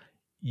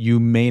 You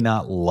may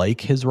not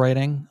like his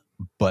writing,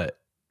 but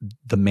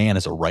the man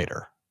is a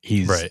writer.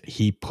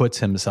 He puts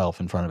himself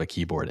in front of a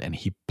keyboard and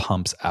he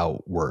pumps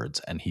out words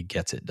and he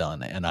gets it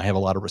done. And I have a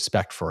lot of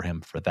respect for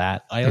him for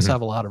that. I also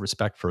have a lot of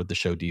respect for the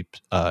show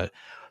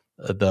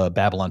the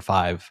Babylon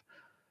 5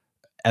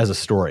 as a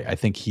story. I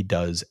think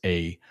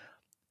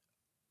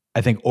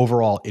I think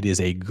overall it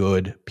is a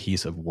good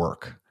piece of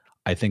work.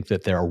 I think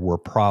that there were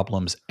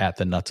problems at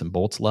the nuts and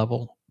bolts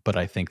level, but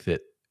I think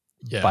that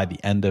by the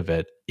end of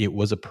it, it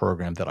was a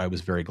program that I was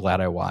very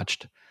glad I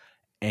watched.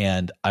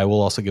 And I will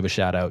also give a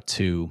shout out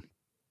to,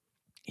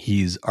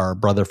 he's our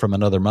brother from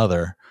another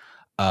mother,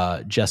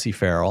 Jesse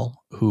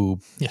Farrell,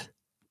 who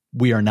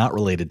we are not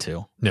related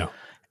to. No.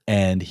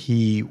 And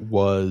he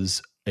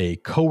was a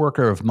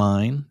coworker of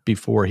mine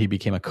before he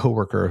became a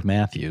coworker of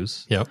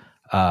Matthew's. Yep.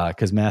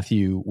 Because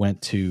Matthew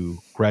went to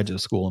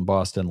graduate school in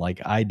Boston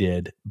like I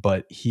did,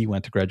 but he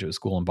went to graduate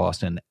school in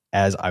Boston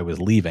as I was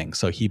leaving.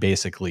 So he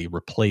basically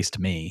replaced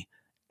me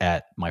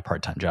at my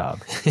part-time job.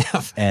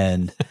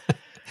 And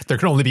there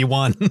can only be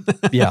one.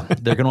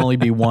 There can only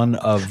be one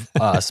of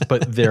us,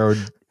 but there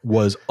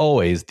was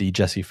always the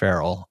Jesse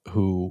Farrell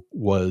who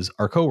was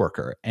our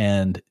coworker.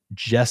 And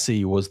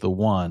Jesse was the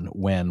one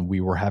when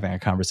we were having a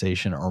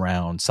conversation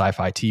around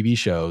sci-fi TV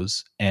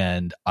shows,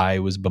 and I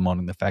was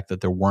bemoaning the fact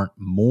that there weren't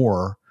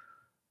more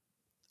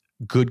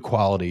good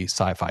quality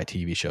sci-fi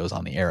TV shows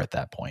on the air at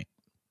that point.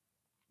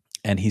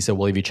 And he said,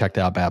 well, have you checked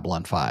out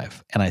Babylon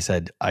 5? And I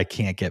said, I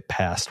can't get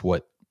past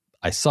what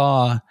I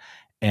saw.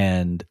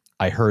 And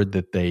I heard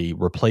that they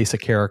replace a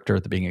character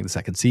at the beginning of the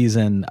second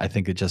season. I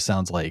think it just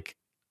sounds like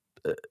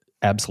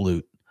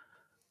absolute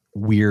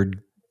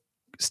weird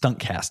stunt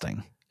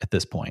casting at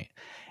this point.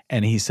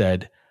 And he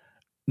said,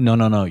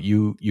 no,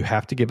 you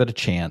have to give it a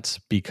chance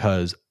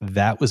because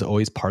that was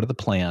always part of the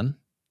plan.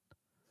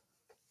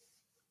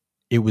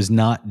 It was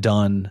not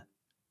done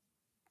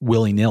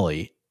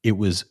willy-nilly. It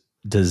was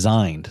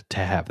designed to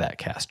have that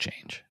cast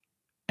change.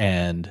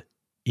 And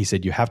he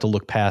said, you have to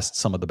look past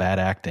some of the bad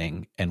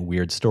acting and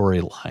weird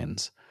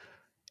storylines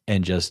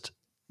and just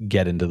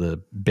get into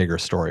the bigger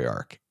story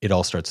arc. It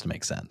all starts to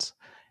make sense.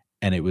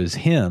 And it was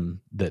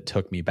him that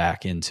took me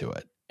back into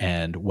it.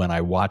 And when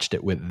I watched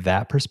it with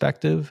that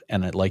perspective,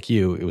 and like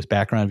you, it was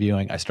background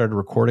viewing, I started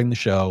recording the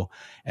show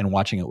and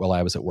watching it while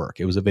I was at work.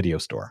 It was a video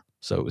store,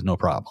 so it was no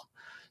problem.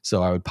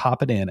 So I would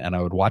pop it in and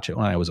I would watch it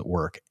when I was at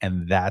work.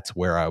 And that's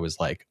where I was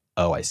like,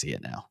 oh, I see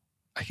it now.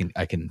 I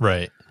can.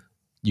 Right.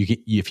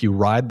 If you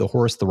ride the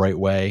horse the right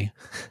way,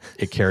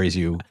 it carries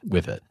you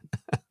with it.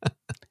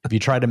 If you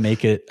try to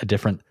make it a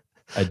different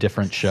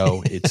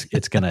show,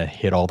 it's going to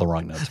hit all the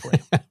wrong notes for you.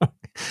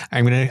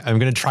 I'm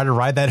gonna try to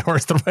ride that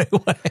horse the right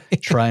way.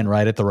 Try and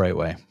ride it the right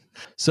way.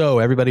 So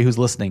everybody who's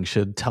listening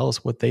should tell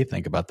us what they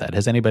think about that.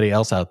 Has anybody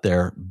else out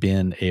there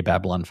been a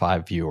Babylon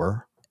 5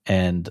 viewer?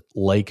 And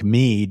like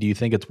me, do you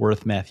think it's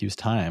worth Matthew's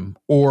time?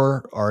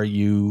 Or are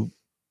you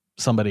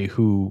somebody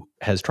who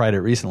has tried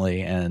it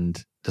recently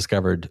and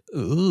discovered,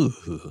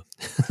 ooh.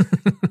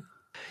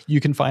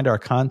 You can find our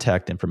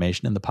contact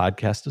information in the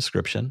podcast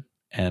description,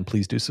 and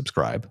please do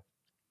subscribe.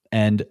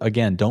 And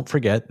again, don't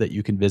forget that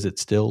you can visit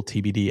Still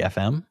TBD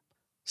FM,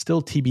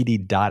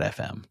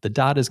 stilltbd.fm. The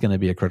dot is going to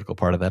be a critical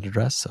part of that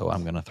address, so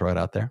I'm going to throw it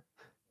out there.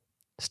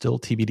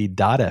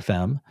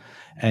 Stilltbd.fm,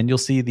 and you'll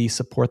see the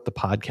support the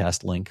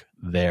podcast link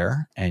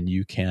there, and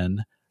you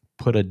can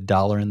put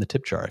 $1 in the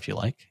tip jar if you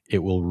like. It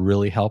will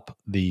really help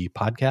the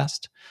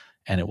podcast,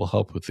 and it will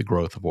help with the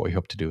growth of what we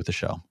hope to do with the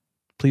show.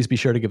 Please be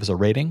sure to give us a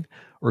rating,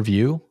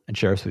 review, and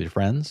share us with your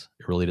friends.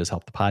 It really does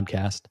help the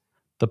podcast.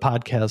 The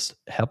podcast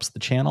helps the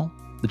channel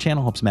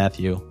helps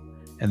Matthew,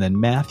 and then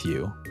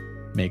Matthew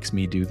makes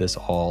me do this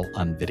all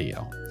on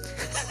video.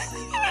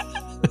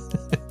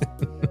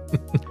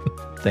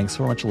 Thanks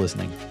so much for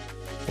listening.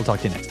 We'll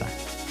talk to you next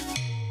time.